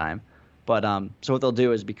lot of the time. But so what they'll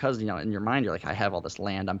do is, because, you know, in your mind you're like, I have all this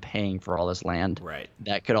land, I'm paying for all this land. Right.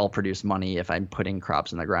 That could all produce money if I'm putting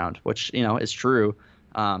crops in the ground, which, you know, is true.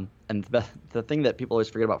 And the thing that people always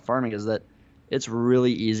forget about farming is that it's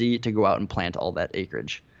really easy to go out and plant all that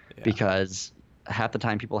acreage, because half the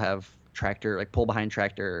time people have tractor, like pull behind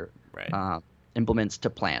tractor implements to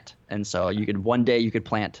plant. And so one day you could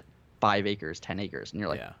plant 5 acres, 10 acres, and you're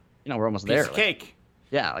like, you know, we're almost there. Piece of cake.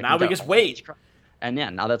 Yeah. Like now we just wait. And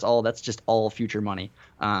now that's just all future money.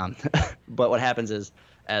 But what happens is,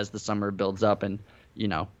 as the summer builds up, and, you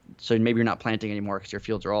know, so maybe you're not planting anymore because your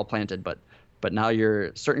fields are all planted, but now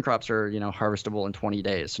certain crops are, you know, harvestable in 20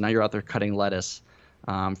 days. So now you're out there cutting lettuce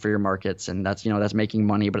for your markets, and that's, you know, that's making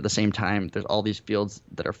money. But at the same time, there's all these fields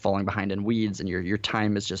that are falling behind in weeds, and your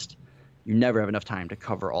time is just, you never have enough time to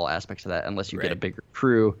cover all aspects of that unless you get a bigger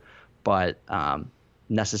crew. But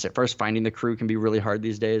first, finding the crew can be really hard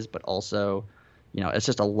these days, but also, you know, it's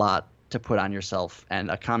just a lot to put on yourself.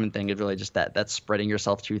 And a common thing is really just that's spreading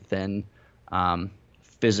yourself too thin,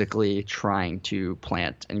 physically trying to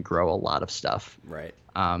plant and grow a lot of stuff. Right.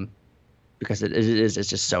 Because it's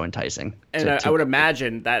just so enticing. And I would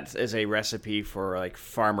imagine that is a recipe for like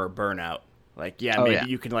farmer burnout. Like, maybe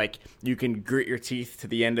you can grit your teeth to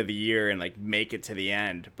the end of the year and like make it to the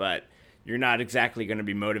end, but you're not exactly going to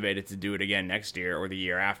be motivated to do it again next year or the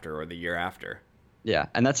year after or the year after. Yeah,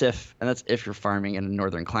 and that's if you're farming in a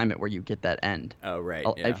northern climate where you get that end. Oh, right.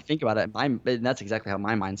 If you think about it, and that's exactly how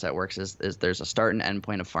my mindset works. Is there's a start and end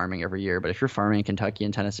point of farming every year, but if you're farming in Kentucky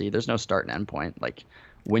and Tennessee, there's no start and end point. Like,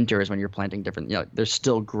 winter is when you're planting different. You know, there's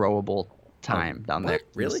still growable time down there.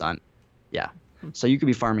 Really? In the sun. Yeah. So you could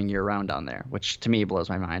be farming year round down there, which to me blows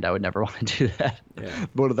my mind. I would never want to do that. Yeah.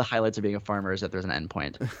 One of the highlights of being a farmer is that there's an end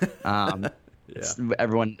point.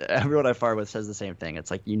 Everyone I farm with says the same thing. It's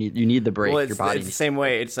like you need the break. Well, your body. It's the same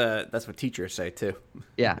way. That's what teachers say too.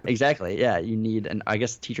 Yeah, exactly. Yeah, you need, and I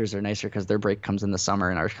guess teachers are nicer because their break comes in the summer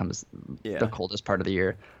and ours comes the coldest part of the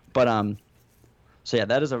year. But so yeah,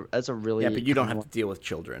 that's a really but you don't have to deal with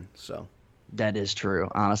children, so. That is true.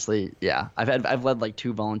 Honestly, yeah. I've led like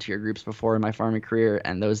 2 volunteer groups before in my farming career,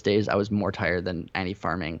 and those days I was more tired than any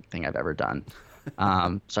farming thing I've ever done. So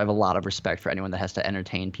I have a lot of respect for anyone that has to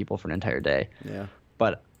entertain people for an entire day. Yeah.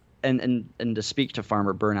 But and to speak to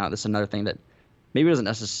farmer burnout, this is another thing that maybe doesn't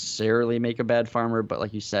necessarily make a bad farmer, but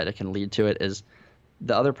like you said, it can lead to it. Is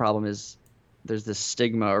the other problem is there's this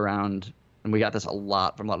stigma around, and we got this a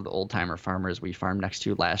lot from a lot of the old timer farmers we farmed next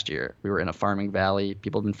to last year. We were in a farming valley.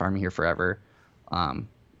 People have been farming here forever.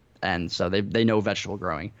 And so they know vegetable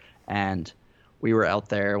growing. And we were out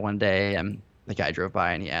there one day, and the guy drove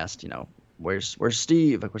by and he asked, you know, where's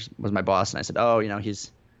Steve? Like, which was my boss. And I said, oh, you know,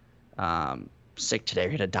 he's sick today.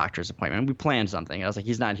 We had a doctor's appointment. We planned something. And I was like,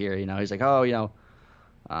 he's not here. You know, he's like, oh,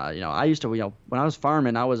 I used to, when I was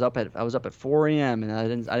farming, I was up at 4 a.m. and I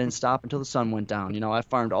didn't stop until the sun went down. You know, I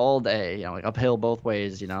farmed all day, like uphill both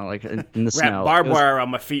ways, like in the snow. Wrap barbed wire on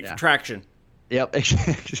my feet for traction. Yep,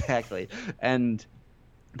 exactly. And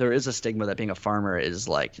there is a stigma that being a farmer is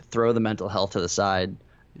like throw the mental health to the side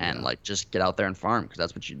and like just get out there and farm, because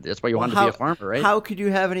that's why you want to be a farmer, right? How could you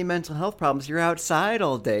have any mental health problems? You're outside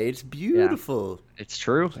all day. It's beautiful. Yeah, it's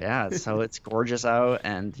true. Yeah. So it's gorgeous out,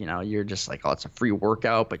 and you're just like, oh, it's a free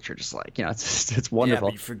workout, but you're just like, it's wonderful.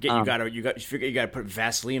 Yeah, but you forget you got to put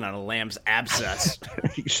Vaseline on a lamb's abscess.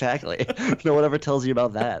 Exactly. No one ever tells you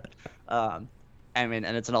about that. I mean,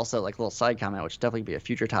 and it's also like a little side comment, which definitely be a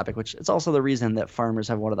future topic, which it's also the reason that farmers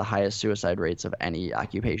have one of the highest suicide rates of any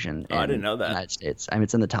occupation I didn't know that. The United States. I mean,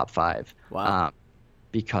 it's in the top 5. Wow.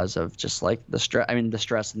 Because of just like the stress. I mean, the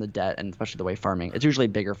stress and the debt, and especially the way farming. It's usually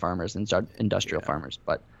bigger farmers than industrial farmers,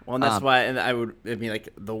 but. Well, and that's why, and I mean, like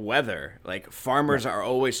the weather. Like farmers are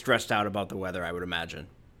always stressed out about the weather, I would imagine.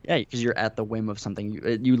 Yeah, because you're at the whim of something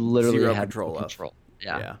you literally Zero have control.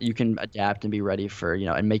 Yeah, you can adapt and be ready for,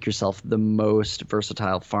 and make yourself the most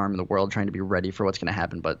versatile farm in the world, trying to be ready for what's going to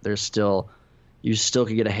happen. But you still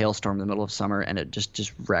could get a hailstorm in the middle of summer, and it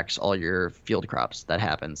just wrecks all your field crops. That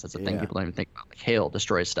happens. That's a thing people don't even think about. Like hail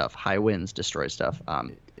destroys stuff. High winds destroy stuff.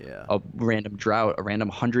 A random drought, a random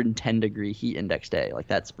 110-degree heat index day. Like,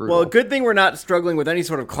 that's brutal. Well, good thing we're not struggling with any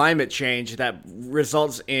sort of climate change that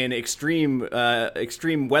results in extreme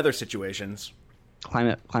weather situations.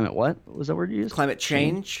 Climate what? What was that word you used? Climate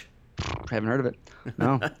change. Haven't heard of it.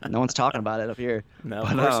 No, no one's talking about it up here. No, of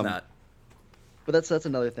course not. But that's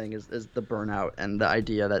another thing is the burnout and the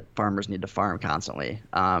idea that farmers need to farm constantly.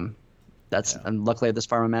 And luckily at this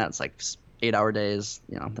farm I'm at, it's like 8-hour days.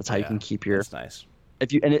 That's how you can keep your. That's nice.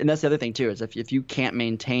 And that's the other thing too is if you can't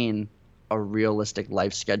maintain a realistic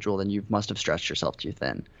life schedule, then you must have stretched yourself too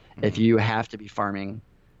thin. Mm-hmm. If you have to be farming,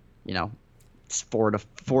 4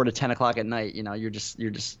 to 10 o'clock at night,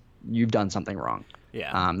 you've done something wrong.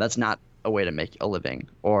 Yeah. That's not a way to make a living.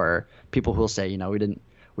 Or people who will say,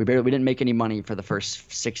 we didn't make any money for the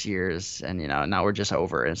first 6 years, and now we're just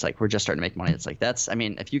over. And it's like we're just starting to make money. It's like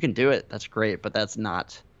if you can do it, that's great, but that's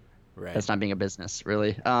not being a business,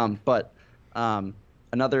 really. But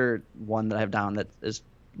another one that I have down that is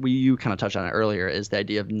you kind of touched on it earlier is the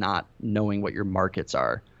idea of not knowing what your markets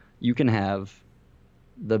are. You can have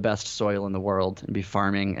the best soil in the world and be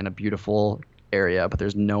farming in a beautiful area, but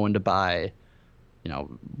there's no one to buy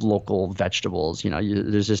local vegetables.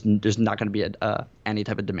 There's not going to be any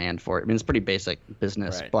type of demand for it. I mean, it's pretty basic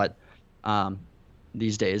business, but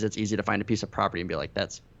these days it's easy to find a piece of property and be like,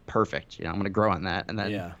 that's perfect. I'm going to grow on that. And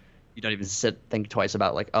then you don't even think twice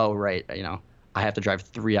about like, oh, right. I have to drive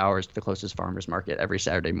 3 hours to the closest farmer's market every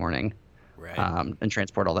Saturday morning, and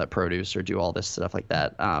transport all that produce or do all this stuff like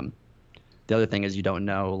that. The other thing is you don't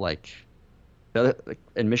know, like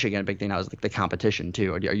in Michigan, a big thing now is like the competition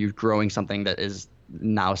too. Are you growing something that is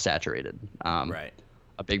now saturated?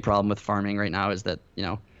 A big problem with farming right now is that,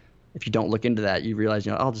 if you don't look into that, you realize,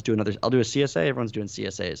 I'll do a CSA. Everyone's doing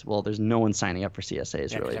CSAs. Well, there's no one signing up for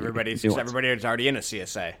CSAs really. Everybody's already in a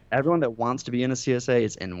CSA. Everyone that wants to be in a CSA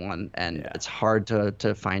is in one, and it's hard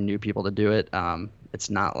to find new people to do it. It's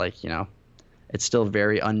not like, it's still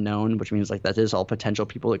very unknown, which means like that is all potential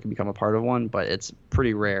people that can become a part of one, but it's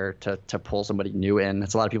pretty rare to pull somebody new in.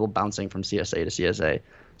 It's a lot of people bouncing from CSA to CSA.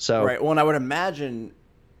 So Well, and I would imagine,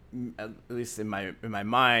 at least in my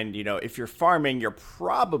mind, if you're farming, you're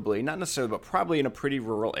probably, not necessarily, but probably in a pretty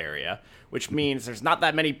rural area, which means there's not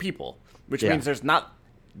that many people, which means there's not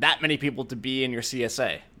that many people to be in your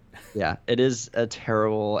CSA. Yeah, it is a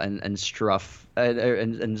terrible and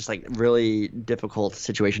just like really difficult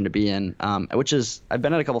situation to be in. Which is, I've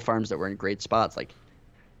been at a couple farms that were in great spots, like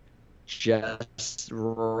just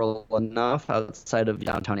rural enough outside of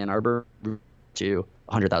downtown Ann Arbor to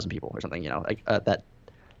 100,000 people or something.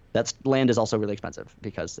 That land is also really expensive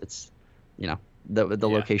because it's, the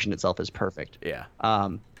location itself is perfect. Yeah.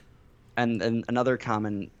 And another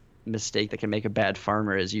common mistake that can make a bad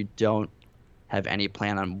farmer is you don't have any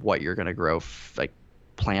plan on what you're going to grow, like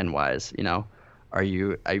plan wise. Are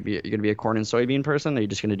you going to be a corn and soybean person? Are you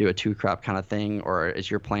just going to do a 2-crop kind of thing, or is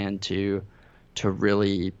your plan to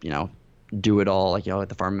really do it all? Like at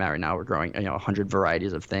the farm I'm at right now, we're growing 100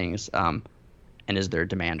 varieties of things. And is there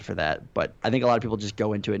demand for that? But I think a lot of people just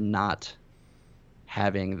go into it not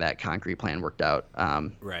having that concrete plan worked out.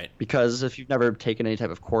 Because if you've never taken any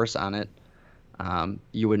type of course on it,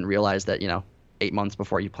 you wouldn't realize that 8 months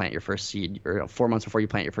before you plant your first seed, or 4 months before you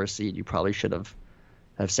plant your first seed, you probably should have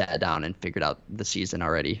sat down and figured out the season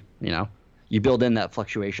already. You build in that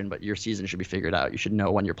fluctuation, but your season should be figured out. You should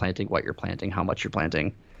know when you're planting, what you're planting, how much you're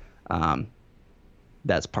planting.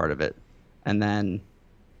 That's part of it. And then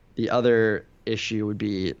the other issue would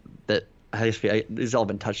be that these have all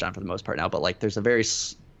been touched on for the most part now, but like there's a very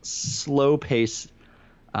slow pace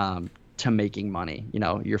to making money.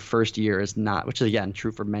 Your first year is not, which is again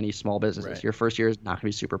true for many small businesses. Your first year is not going to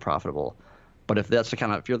be super profitable. But if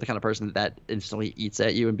you're the kind of person that instantly eats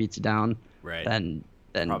at you and beats you down, then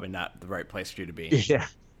probably not the right place for you to be.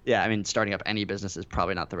 Yeah. I mean, starting up any business is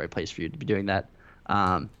probably not the right place for you to be doing that.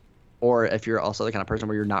 Or if you're also the kind of person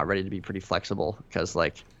where you're not ready to be pretty flexible, because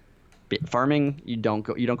like farming, you don't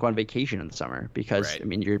go on vacation in the summer because I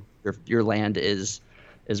mean your land is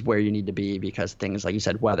where you need to be, because things like you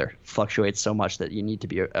said, weather fluctuates so much that you need to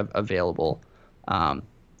be available.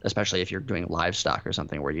 Especially if you're doing livestock or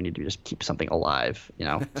something where you need to just keep something alive,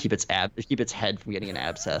 keep its head from getting an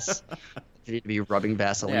abscess. You need to be rubbing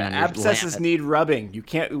Vaseline on your abscesses land. Need rubbing. You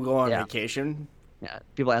can't go on vacation. Yeah.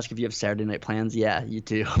 People ask if you have Saturday night plans. Yeah, you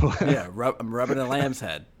do. I'm rubbing a lamb's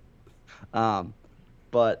head.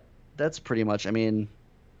 But that's pretty much, I mean,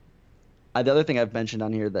 the other thing I've mentioned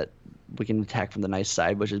on here that we can attack from the nice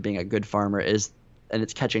side, which is being a good farmer, is, and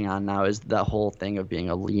it's catching on now, is the whole thing of being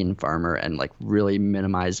a lean farmer and like really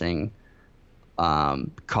minimizing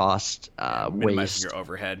cost, minimizing waste, your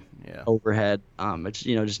overhead. It's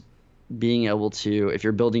just being able to, if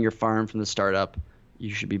you're building your farm from the startup,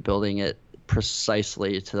 you should be building it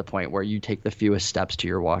precisely to the point where you take the fewest steps to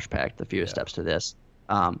your wash pack, the fewest steps to this.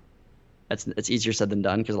 it's easier said than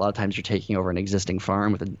done because a lot of times you're taking over an existing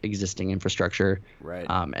farm with an existing infrastructure, Right.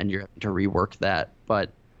 and you're having to rework that.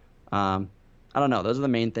 But I don't know. Those are the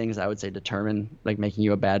main things I would say determine like making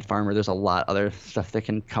you a bad farmer. There's a lot other stuff that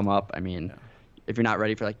can come up. I mean, if you're not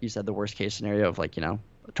ready for, like you said, the worst case scenario of like, a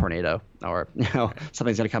tornado or,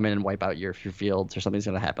 something's going to come in and wipe out your fields or something's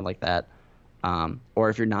going to happen like that. Or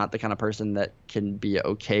if you're not the kind of person that can be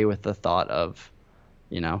okay with the thought of,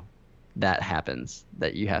 that happens,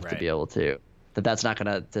 that you have to be able to, that's not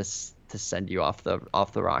going to send you off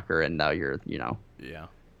the rocker. And now you're, Yeah.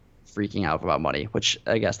 freaking out about money, which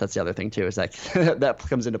I guess that's the other thing too, is that that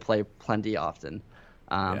comes into play plenty often.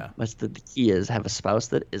 But the key is have a spouse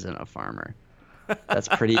that isn't a farmer. I'm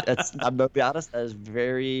gonna be honest, that is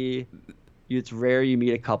it's rare you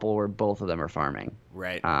meet a couple where both of them are farming.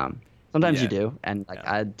 Right. Sometimes you do, and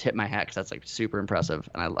I'd tip my hat because that's like super impressive,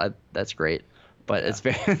 and I that's great. But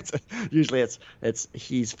usually it's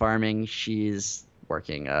he's farming, she's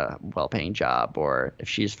working a well-paying job, or if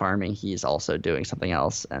she's farming, he's also doing something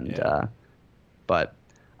else. And but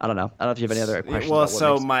I don't know if you have any other questions. Well,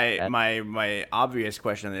 so my obvious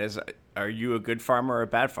question is, are you a good farmer or a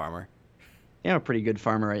bad farmer? Yeah, I'm a pretty good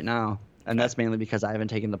farmer right now, and that's mainly because I haven't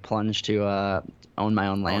taken the plunge to own my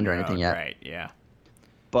own land or anything yet. Right. Yeah.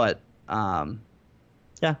 But I'm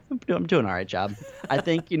doing all right job. I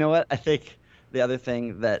think, you know what? I think the other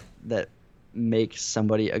thing that makes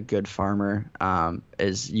somebody a good farmer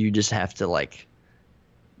is you just have to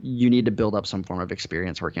you need to build up some form of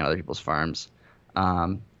experience working on other people's farms.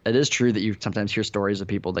 It is true that you sometimes hear stories of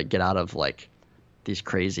people that get out of these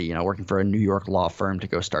crazy, working for a New York law firm to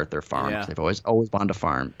go start their farms. Yeah. They've always wanted to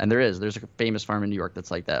farm. And there's a famous farm in New York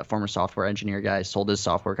that's like that. A former software engineer guy sold his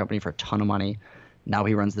software company for a ton of money. Now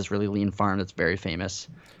he runs this really lean farm that's very famous.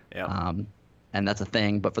 Yeah. And that's a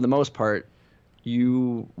thing. But for the most part,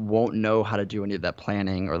 you won't know how to do any of that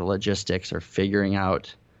planning or the logistics or figuring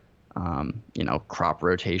out, crop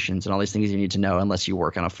rotations and all these things you need to know unless you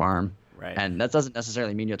work on a farm. Right. And that doesn't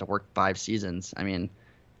necessarily mean you have to work 5 seasons. I mean,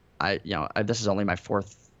 this is only my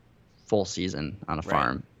 4th full season on a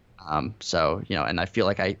farm. So, and I feel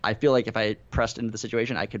like if I pressed into the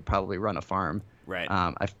situation, I could probably run a farm. Right.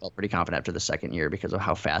 I felt pretty confident after the 2nd year because of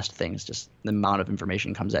how fast the amount of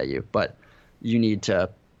information comes at you. But you need to,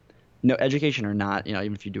 education or not,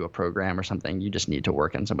 even if you do a program or something, you just need to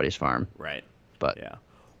work on somebody's farm. Right. But yeah.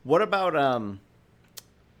 What about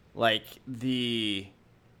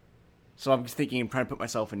so I'm thinking, I'm trying to put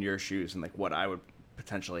myself in your shoes and what I would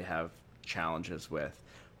potentially have challenges with.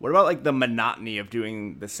 What about the monotony of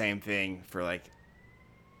doing the same thing for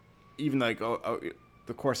even the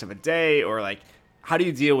course of a day, or how do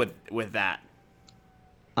you deal with that?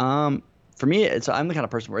 For me, I'm the kind of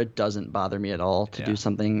person where it doesn't bother me at all to do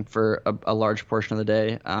something for a large portion of the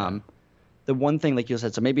day. The one thing, like you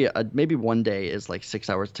said, so maybe one day is 6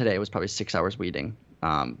 hours. Today was probably 6 hours weeding.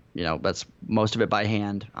 That's most of it by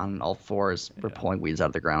hand on all fours. We're pulling weeds out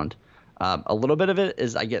of the ground. A little bit of it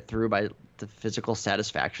is I get through by the physical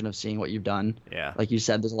satisfaction of seeing what you've done. Yeah. Like you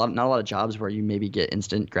said, there's not a lot of jobs where you maybe get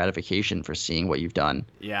instant gratification for seeing what you've done.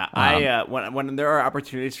 Yeah. I when there are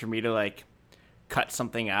opportunities for me to cut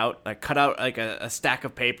something out, cut out a stack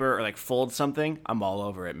of paper or fold something, I'm all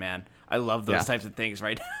over it, man. I love those types of things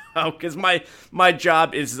right now because my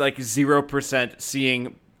job is 0%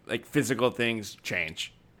 seeing physical things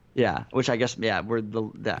change. Yeah, which I guess, we're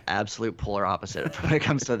the absolute polar opposite when it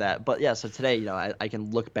comes to that. But so today, I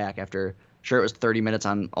can look back after, sure, it was 30 minutes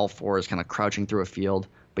on all fours kind of crouching through a field,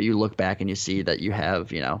 but you look back and you see that you have,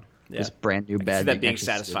 this brand new bed. That being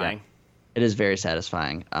satisfying. It is very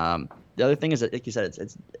satisfying. The other thing is that, like you said,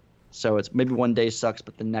 it's maybe one day sucks,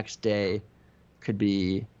 but the next day could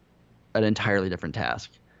be an entirely different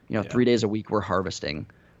task. 3 days a week we're harvesting.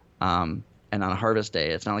 And on a harvest day,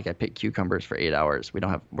 it's not like I pick cucumbers for 8 hours. We're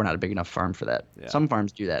not a big enough farm for that. Yeah. Some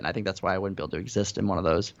farms do that, and I think that's why I wouldn't be able to exist in one of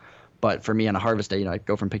those. But for me, on a harvest day, I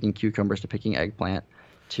go from picking cucumbers to picking eggplant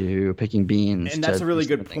to picking beans. And that's a really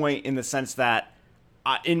good point in the sense that,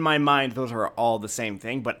 in my mind, those are all the same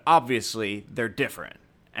thing, but obviously they're different.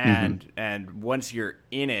 And once you're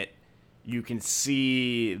in it, you can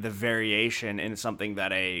see the variation in something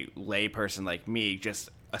that a lay person like me just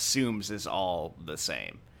assumes is all the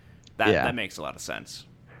same. That makes a lot of sense.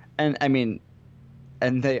 And I mean,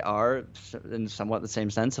 and they are in somewhat the same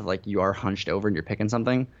sense of you are hunched over and you're picking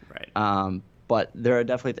something. Right. But there are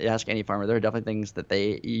definitely, ask any farmer, there are definitely things that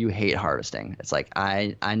you hate harvesting. It's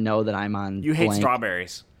I know that I'm on. You hate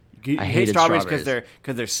strawberries. You hate strawberries because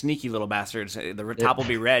they're sneaky little bastards. The top will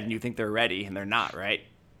be red and you think they're ready and they're not, right?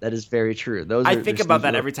 That is very true. I think about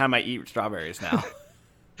that every time I eat strawberries now.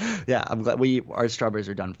 Yeah, I'm glad our strawberries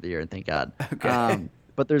are done for the year, and thank God. Okay.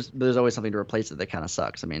 but there's always something to replace it that kind of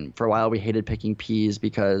sucks. I mean, for a while we hated picking peas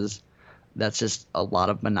because that's just a lot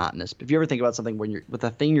of monotonous. If you ever think about something when the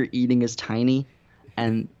thing you're eating is tiny,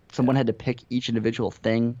 and someone had to pick each individual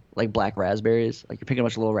thing, like black raspberries, like you're picking a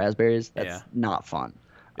bunch of little raspberries, that's not fun.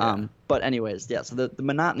 Yeah. But anyways, yeah. So the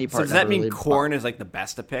monotony part. So does that mean corn is like the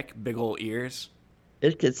best to pick? Big old ears.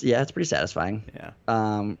 It's pretty satisfying.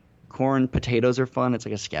 Yeah. Corn, potatoes are fun. It's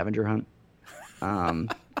like a scavenger hunt.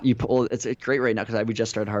 You pull. It's great right now because we just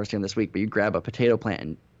started harvesting this week. But you grab a potato plant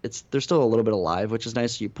and they're still a little bit alive, which is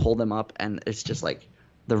nice. So you pull them up and it's just like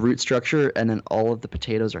the root structure, and then all of the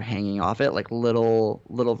potatoes are hanging off it like little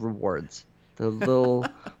rewards. The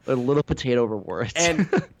little potato rewards.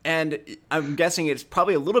 And I'm guessing it's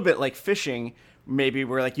probably a little bit like fishing. Maybe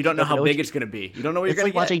where like you don't know how big it's going to be. You don't know what you're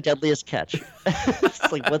going to watching Deadliest Catch.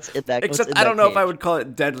 It's like what's in that? Except I don't know if I would call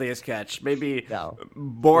it Deadliest Catch. Maybe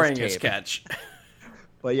boringest catch.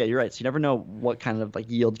 Well, yeah, you're right. So you never know what kind of like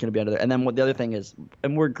yield's going to be under there. And then the other thing is,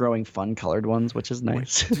 and we're growing fun colored ones, which is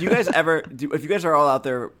nice. Do you guys if you guys are all out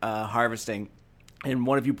there harvesting, and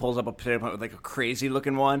one of you pulls up a potato plant with like a crazy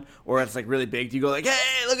looking one, or it's like really big, do you go like,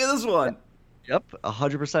 hey, look at this one? Yep,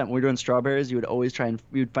 100%. When we were doing strawberries, you would always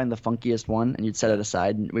we would find the funkiest one, and you'd set it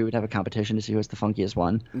aside, and we would have a competition to see who was the funkiest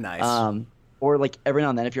one. Nice. Or like every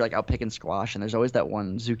now and then, if you're like out picking squash, and there's always that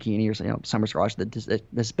one zucchini or summer squash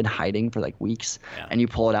that's been hiding for like weeks, and you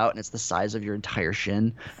pull it out, and it's the size of your entire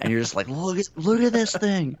shin, and you're just like, look at this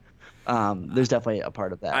thing. There's definitely a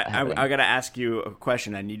part of that. I gotta ask you a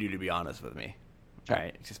question. I need you to be honest with me. All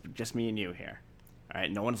right, just me and you here. All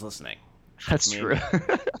right, no one's listening. That's true.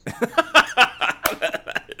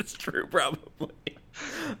 It's true, probably.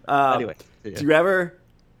 Anyway, do you ever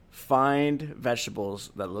find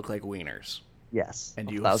vegetables that look like wieners? Yes. And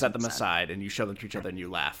you set them aside and you show them to each other and you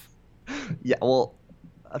laugh? Yeah, well,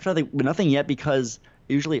 I'm trying to think. Nothing yet because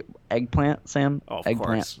usually eggplant, Sam. Oh, of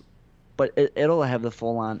eggplant. Course. But it'll have the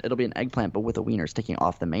full-on. It'll be an eggplant, but with a wiener sticking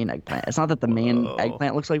off the main eggplant. It's not that the main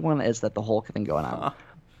eggplant looks like one; it's that the whole thing going on.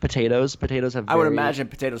 Potatoes have. I would imagine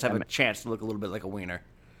potatoes have a chance to look a little bit like a wiener.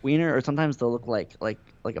 Wiener, or sometimes they'll look like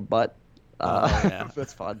a butt.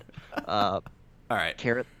 That's fun. All right.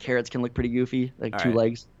 Carrots can look pretty goofy, like two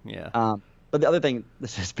legs. Yeah. But the other thing,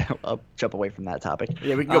 I'll jump away from that topic.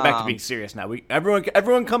 Yeah, we can go back to being serious now.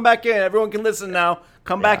 Everyone come back in. Everyone can listen now.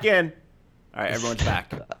 Come back in. All right, everyone's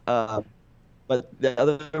back. But the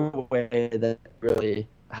other way that really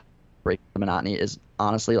breaks the monotony is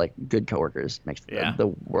honestly like good coworkers makes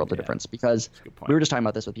the world of difference. Because we were just talking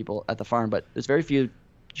about this with people at the farm, but there's very few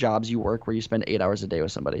jobs you work where you spend 8 hours a day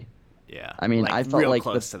with somebody. Yeah. I mean, I felt real like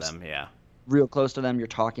close to them. Yeah. Real close to them. You're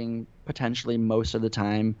talking potentially most of the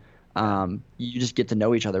time. You just get to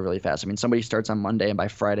know each other really fast. I mean, somebody starts on Monday, and by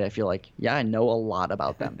Friday, I feel like, I know a lot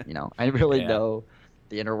about them. I really know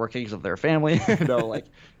the inner workings of their family.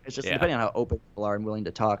 It's just depending on how open people are and willing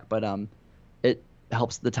to talk. But it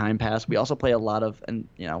helps the time pass. We also play a lot of, and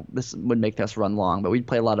this would make us run long, but we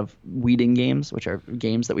play a lot of weeding games, which are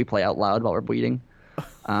games that we play out loud while we're weeding.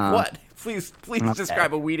 What? Please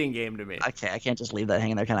describe a weeding game to me. Okay, I can't just leave that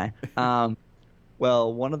hanging there, can I?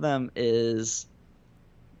 Well, one of them is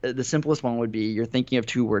the simplest one would be you're thinking of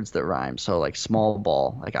two words that rhyme. So like small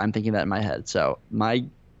ball, like I'm thinking that in my head. So my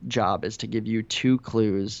job is to give you two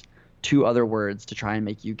clues, two other words to try and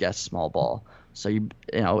make you guess small ball. So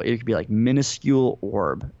it could be like minuscule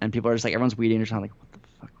orb, and people are just like, everyone's weeding or something like, what the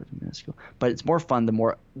fuck was minuscule? But it's more fun the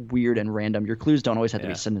more weird and random. Your clues don't always have to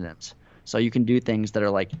be synonyms. So you can do things that are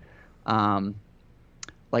like one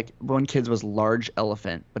kid's was large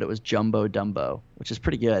elephant, but it was jumbo dumbo, which is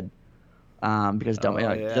pretty good. Because it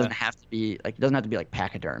doesn't have to be like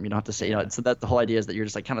pachyderm. You don't have to say, so that the whole idea is that you're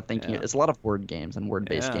just like kind of thinking. It's a lot of word games and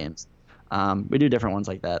word-based games. We do different ones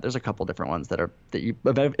like that. There's a couple different ones that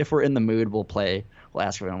if we're in the mood, we'll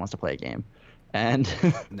ask if anyone wants to play a game. And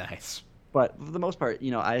nice. But for the most part,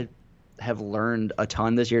 I have learned a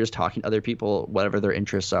ton this year just talking to other people, whatever their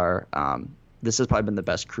interests are. This has probably been the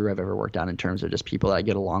best crew I've ever worked on in terms of just people that I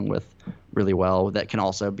get along with really well that can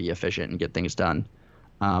also be efficient and get things done.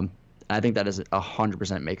 I think that is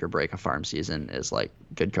 100% make or break a farm season is like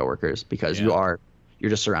good coworkers because you're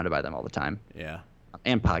just surrounded by them all the time. Yeah.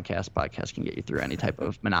 And podcasts can get you through any type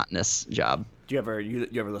of monotonous job. Do you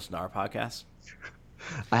ever listen to our podcast?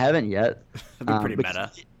 I haven't yet. It'd be pretty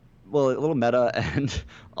meta. Well, a little meta, and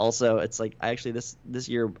also it's like this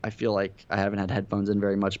year I feel like I haven't had headphones in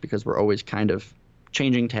very much because we're always kind of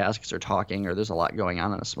changing tasks or talking, or there's a lot going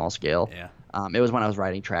on a small scale. Yeah. It was when I was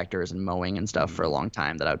riding tractors and mowing and stuff for a long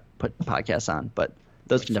time that I would put podcasts on, but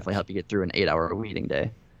those can definitely help you get through an 8-hour weeding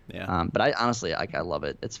day. Yeah. But I honestly, I love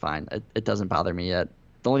it. It's fine. It doesn't bother me yet.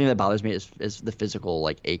 The only thing that bothers me is the physical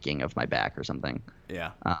like aching of my back or something.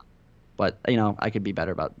 Yeah. But I could be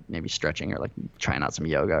better about maybe stretching or like trying out some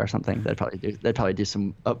yoga or something. That'd probably do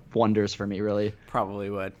some wonders for me, really. Probably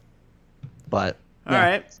would. But all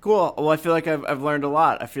right, cool. Well, I feel like I've learned a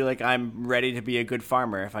lot. I feel like I'm ready to be a good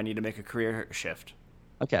farmer if I need to make a career shift.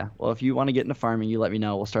 Okay. Well, if you want to get into farming, you let me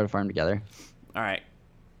know. We'll start a farm together. All right.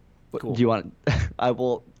 Cool. Do you want? I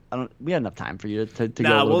will. I don't. We had enough time for you to go.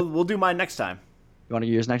 Nah, we'll do mine next time. You want to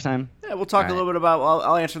do yours next time? Yeah, we'll talk a little bit about.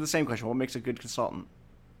 I'll answer the same question. What makes a good consultant?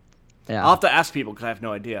 Yeah. I'll have to ask people because I have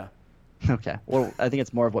no idea. Okay. Well, I think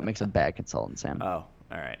it's more of what makes a bad consultant, Sam. Oh, all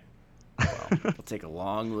right. Well, we'll take a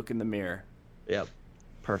long look in the mirror. Yep.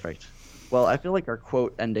 Perfect. Well, I feel like our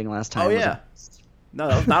quote ending last time. Oh yeah. No,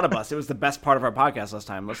 that was not a bust. It was the best part of our podcast last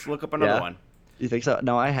time. Let's look up another one. You think so?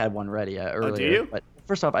 No, I had one ready earlier. Oh, do you? But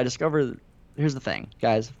first off, I discovered. Here's the thing,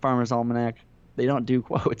 guys. Farmer's Almanac. They don't do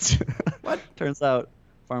quotes. What? Turns out,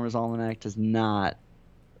 Farmer's Almanac does not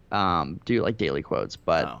do like daily quotes,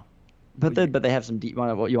 but. Oh. But they have some deep.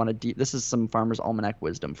 What you want to deep? This is some Farmer's Almanac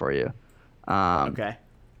wisdom for you. Okay.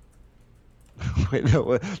 Wait,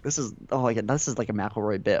 no, this is this is like a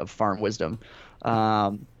McElroy bit of farm wisdom.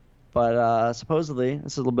 But supposedly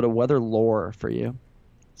this is a little bit of weather lore for you.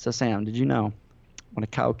 So Sam, did you know when a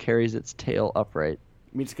cow carries its tail upright,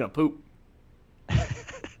 It means it's gonna poop.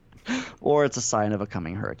 or it's a sign of a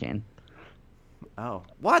coming hurricane? Oh,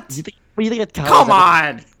 what? What do you think a cow? Come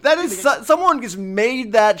on, that is someone just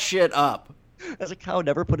made that shit up. Has a cow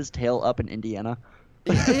never put his tail up in Indiana?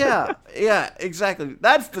 Yeah, exactly.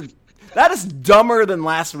 That is dumber than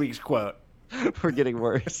last week's quote. We're getting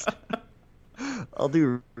worse. I'll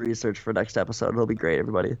do research for next episode. It'll be great,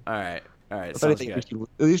 everybody. All right. If anything, at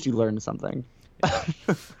least you learned something.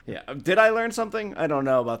 Yeah. Did I learn something? I don't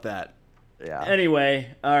know about that. Yeah.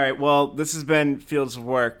 Anyway, all right. Well, this has been Fields of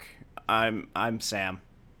Work. I'm Sam.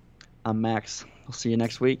 I'm Max. We'll see you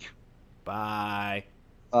next week. Bye.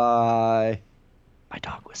 Bye. My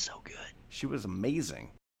dog was so good. She was amazing.